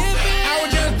in? I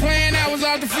was just playing, I was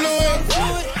off the floor.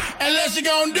 Unless you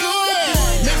gonna do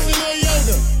it. Mix a little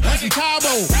yoga, like some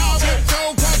Cabo.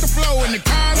 Tiptoe across the floor in the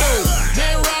condo.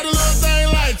 Then ride a little thing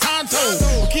like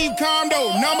Tonto. Keep calm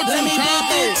though, number 2 Let me combo. put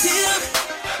the tip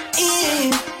in.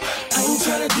 I ain't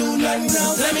tryna do nothing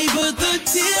else. Let me put the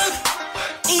tip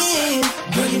in.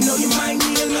 Girl, you know you might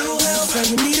need a little help. So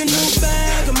you need a new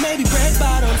bag or maybe red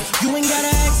bottom. You ain't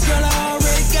gotta ask, girl, I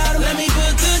already got 'em. Let me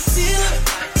put the tip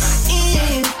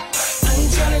in. I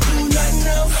ain't tryna do nothing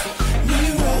else.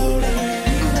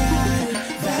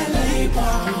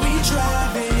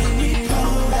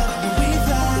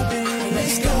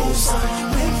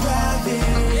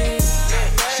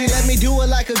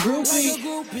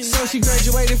 she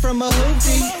graduated from a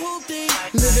hoopty.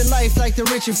 Living life like the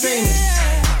rich and famous.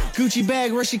 Gucci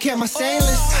bag where she kept my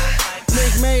stainless.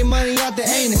 Nick made money out the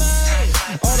anus.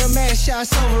 All the mad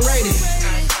shots overrated.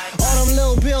 All them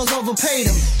little bills overpaid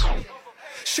them.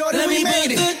 Shorty, Let we me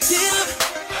made put it. the tip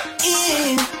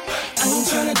in. I ain't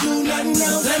tryna do nothing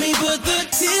else. Let me put the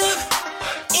tip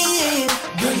in.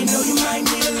 Girl, you know you might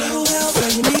need a little help.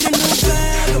 Girl, you need a new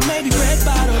bag or maybe red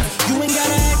bottle. You ain't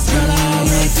gotta ask, girl, I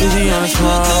already Fizzy know. on a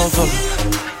small fucker.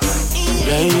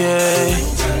 Yeah, yeah.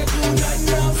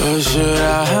 Or should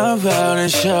I hop out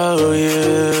and show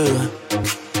you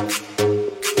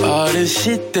all this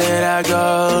shit that I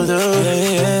go through?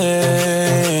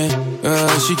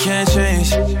 Yeah. She can't change.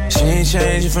 She ain't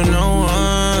changing for no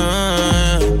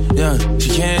one. Yeah, she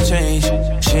can't change.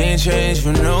 She ain't changing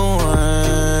for no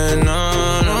one.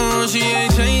 No, no, she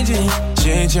ain't changing. She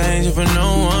ain't changing for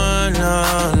no one.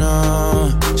 No,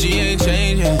 no, she ain't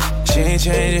changing. She ain't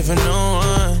changing for no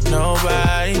one.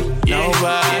 Nobody,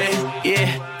 nobody.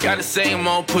 Yeah, got the same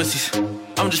old pussies.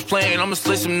 I'm just playing, I'ma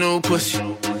slay some new pussy.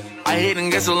 I hit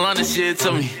and get some London shit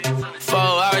to me. 4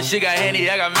 hours, she got handy,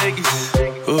 I got Mickey's.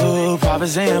 Ooh, Papa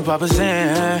Zan, Papa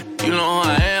Zan. You know who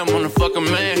I am, I'm the fucking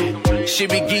man. She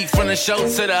be geek from the show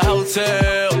to the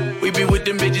hotel. We be with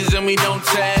them bitches and we don't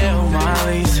tell.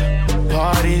 Molly's,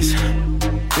 parties.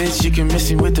 Bitch, you can miss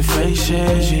me with the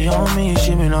faces. She on me,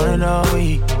 she been on it all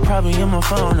week. Probably on my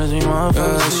phone as we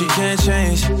motherfuckers. She can't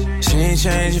change. She ain't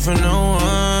changing for no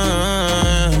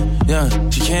one. Yeah,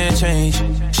 she can't change.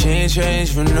 She ain't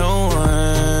changing for no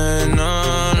one.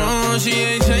 No, no, she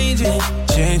ain't changing.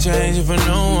 She ain't changing for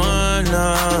no one.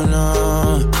 No,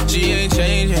 no, she ain't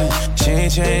changing. She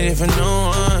ain't changing for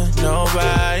no one.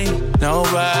 Nobody,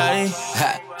 nobody.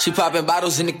 Ha, she popping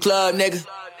bottles in the club, nigga.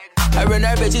 Her and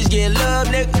her bitches getting love,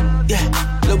 nigga. Yeah,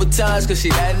 Louboutins cause she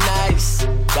that nice.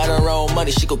 Got her own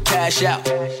money, she go cash out.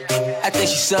 I think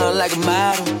she sound like a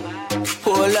model.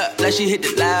 Pull up like she hit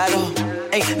the lotto.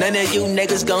 Ain't none of you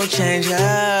niggas gon' change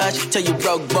up. Tell you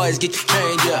broke boys, get your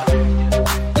change up.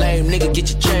 Lame nigga, get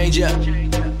your change up.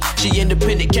 She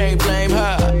independent, can't blame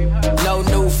her. No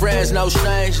new friends, no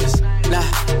strangers. Nah,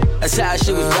 that's how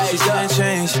she was raised up. She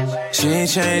can't change. She ain't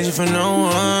changing for no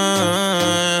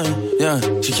one. Yeah,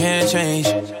 she can't change.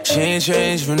 She ain't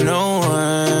changing for no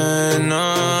one.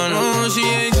 No, no, she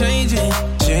ain't changing.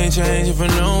 She ain't changing for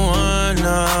no one.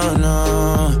 No,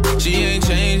 no, she ain't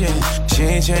changing. She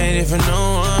ain't changing for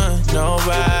no one.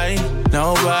 Nobody,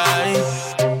 nobody.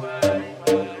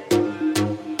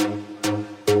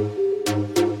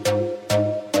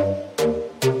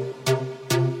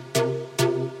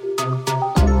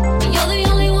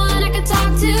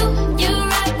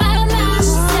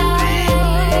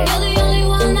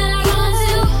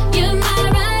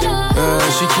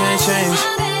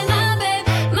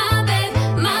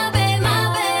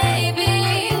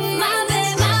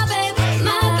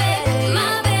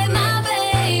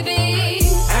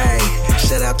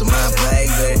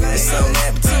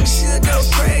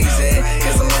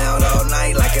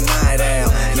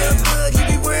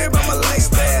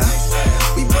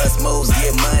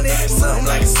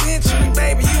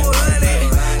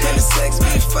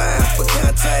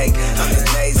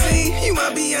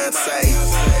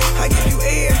 I give you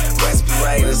air,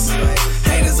 respirators.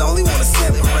 Haters only wanna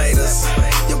separate us.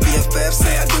 Your BFF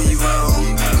say I do you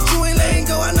wrong, but you ain't letting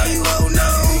go, I know you hold on.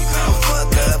 I'll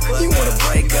fuck up, you wanna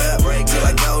break up, till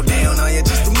I go down on you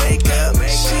just to make up.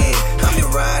 Shit, I'm your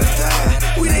ride or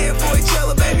die. We there for each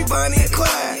other, baby, Bonnie and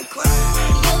Clyde. You're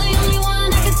the only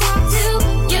one I can talk to.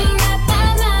 You're right by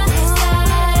my side.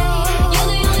 You're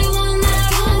the only one that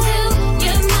I run to.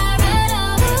 You're my ride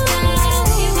or die.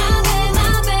 You're my babe,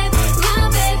 my babe, my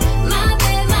babe, my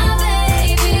babe, my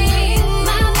baby.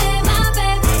 My babe, my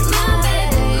babe, my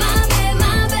babe, my babe,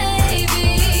 my baby.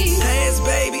 Hands,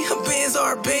 baby, a Benz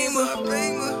or a Beamer.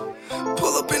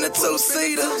 Pull up in a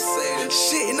two-seater,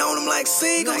 shitting on them like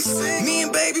seagulls. Me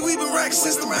and baby, we been rocking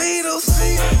since the Beatles.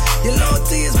 Your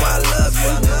loyalty is why I love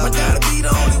you. My daughter be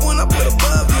the only one I put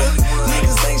above you.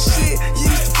 Niggas ain't shit, you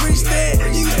used to preach that.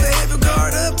 You used to have your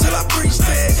guard up till I preach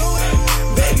that.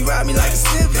 Baby, ride me like a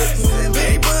Civic.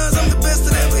 Barry Bonds, I'm the best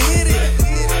that ever hit it.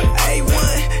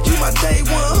 A1, you my day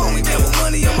one. Homie, never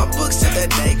money on my books till that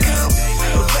day come.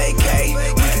 But vacate,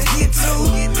 we can get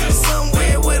to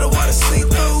somewhere where the water sink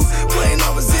through. Playing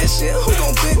opposition, who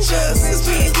gon' bench us? It's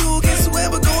me and you against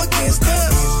whoever go against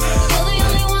us. You're the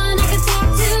only one I can talk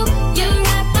to. You're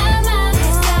right by my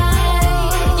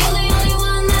side. You're the only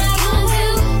one that I run to.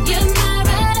 You're my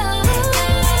ride or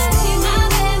die. You're my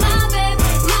babe, my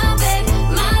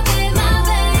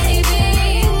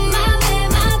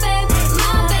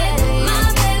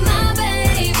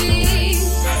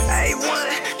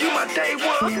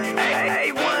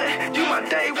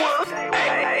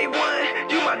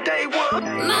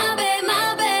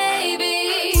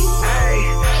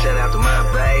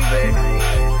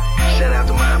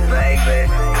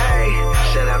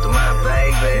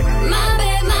baby. My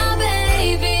baby, my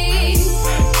baby.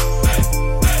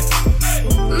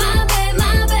 My baby,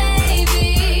 my baby.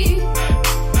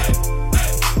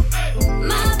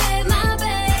 My baby, my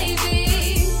baby.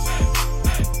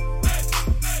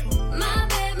 My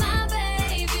baby,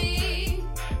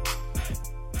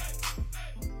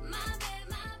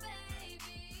 my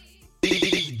baby.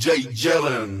 DJ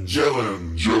Jellin. Jellin.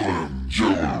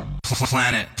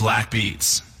 Planet Black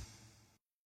Beats.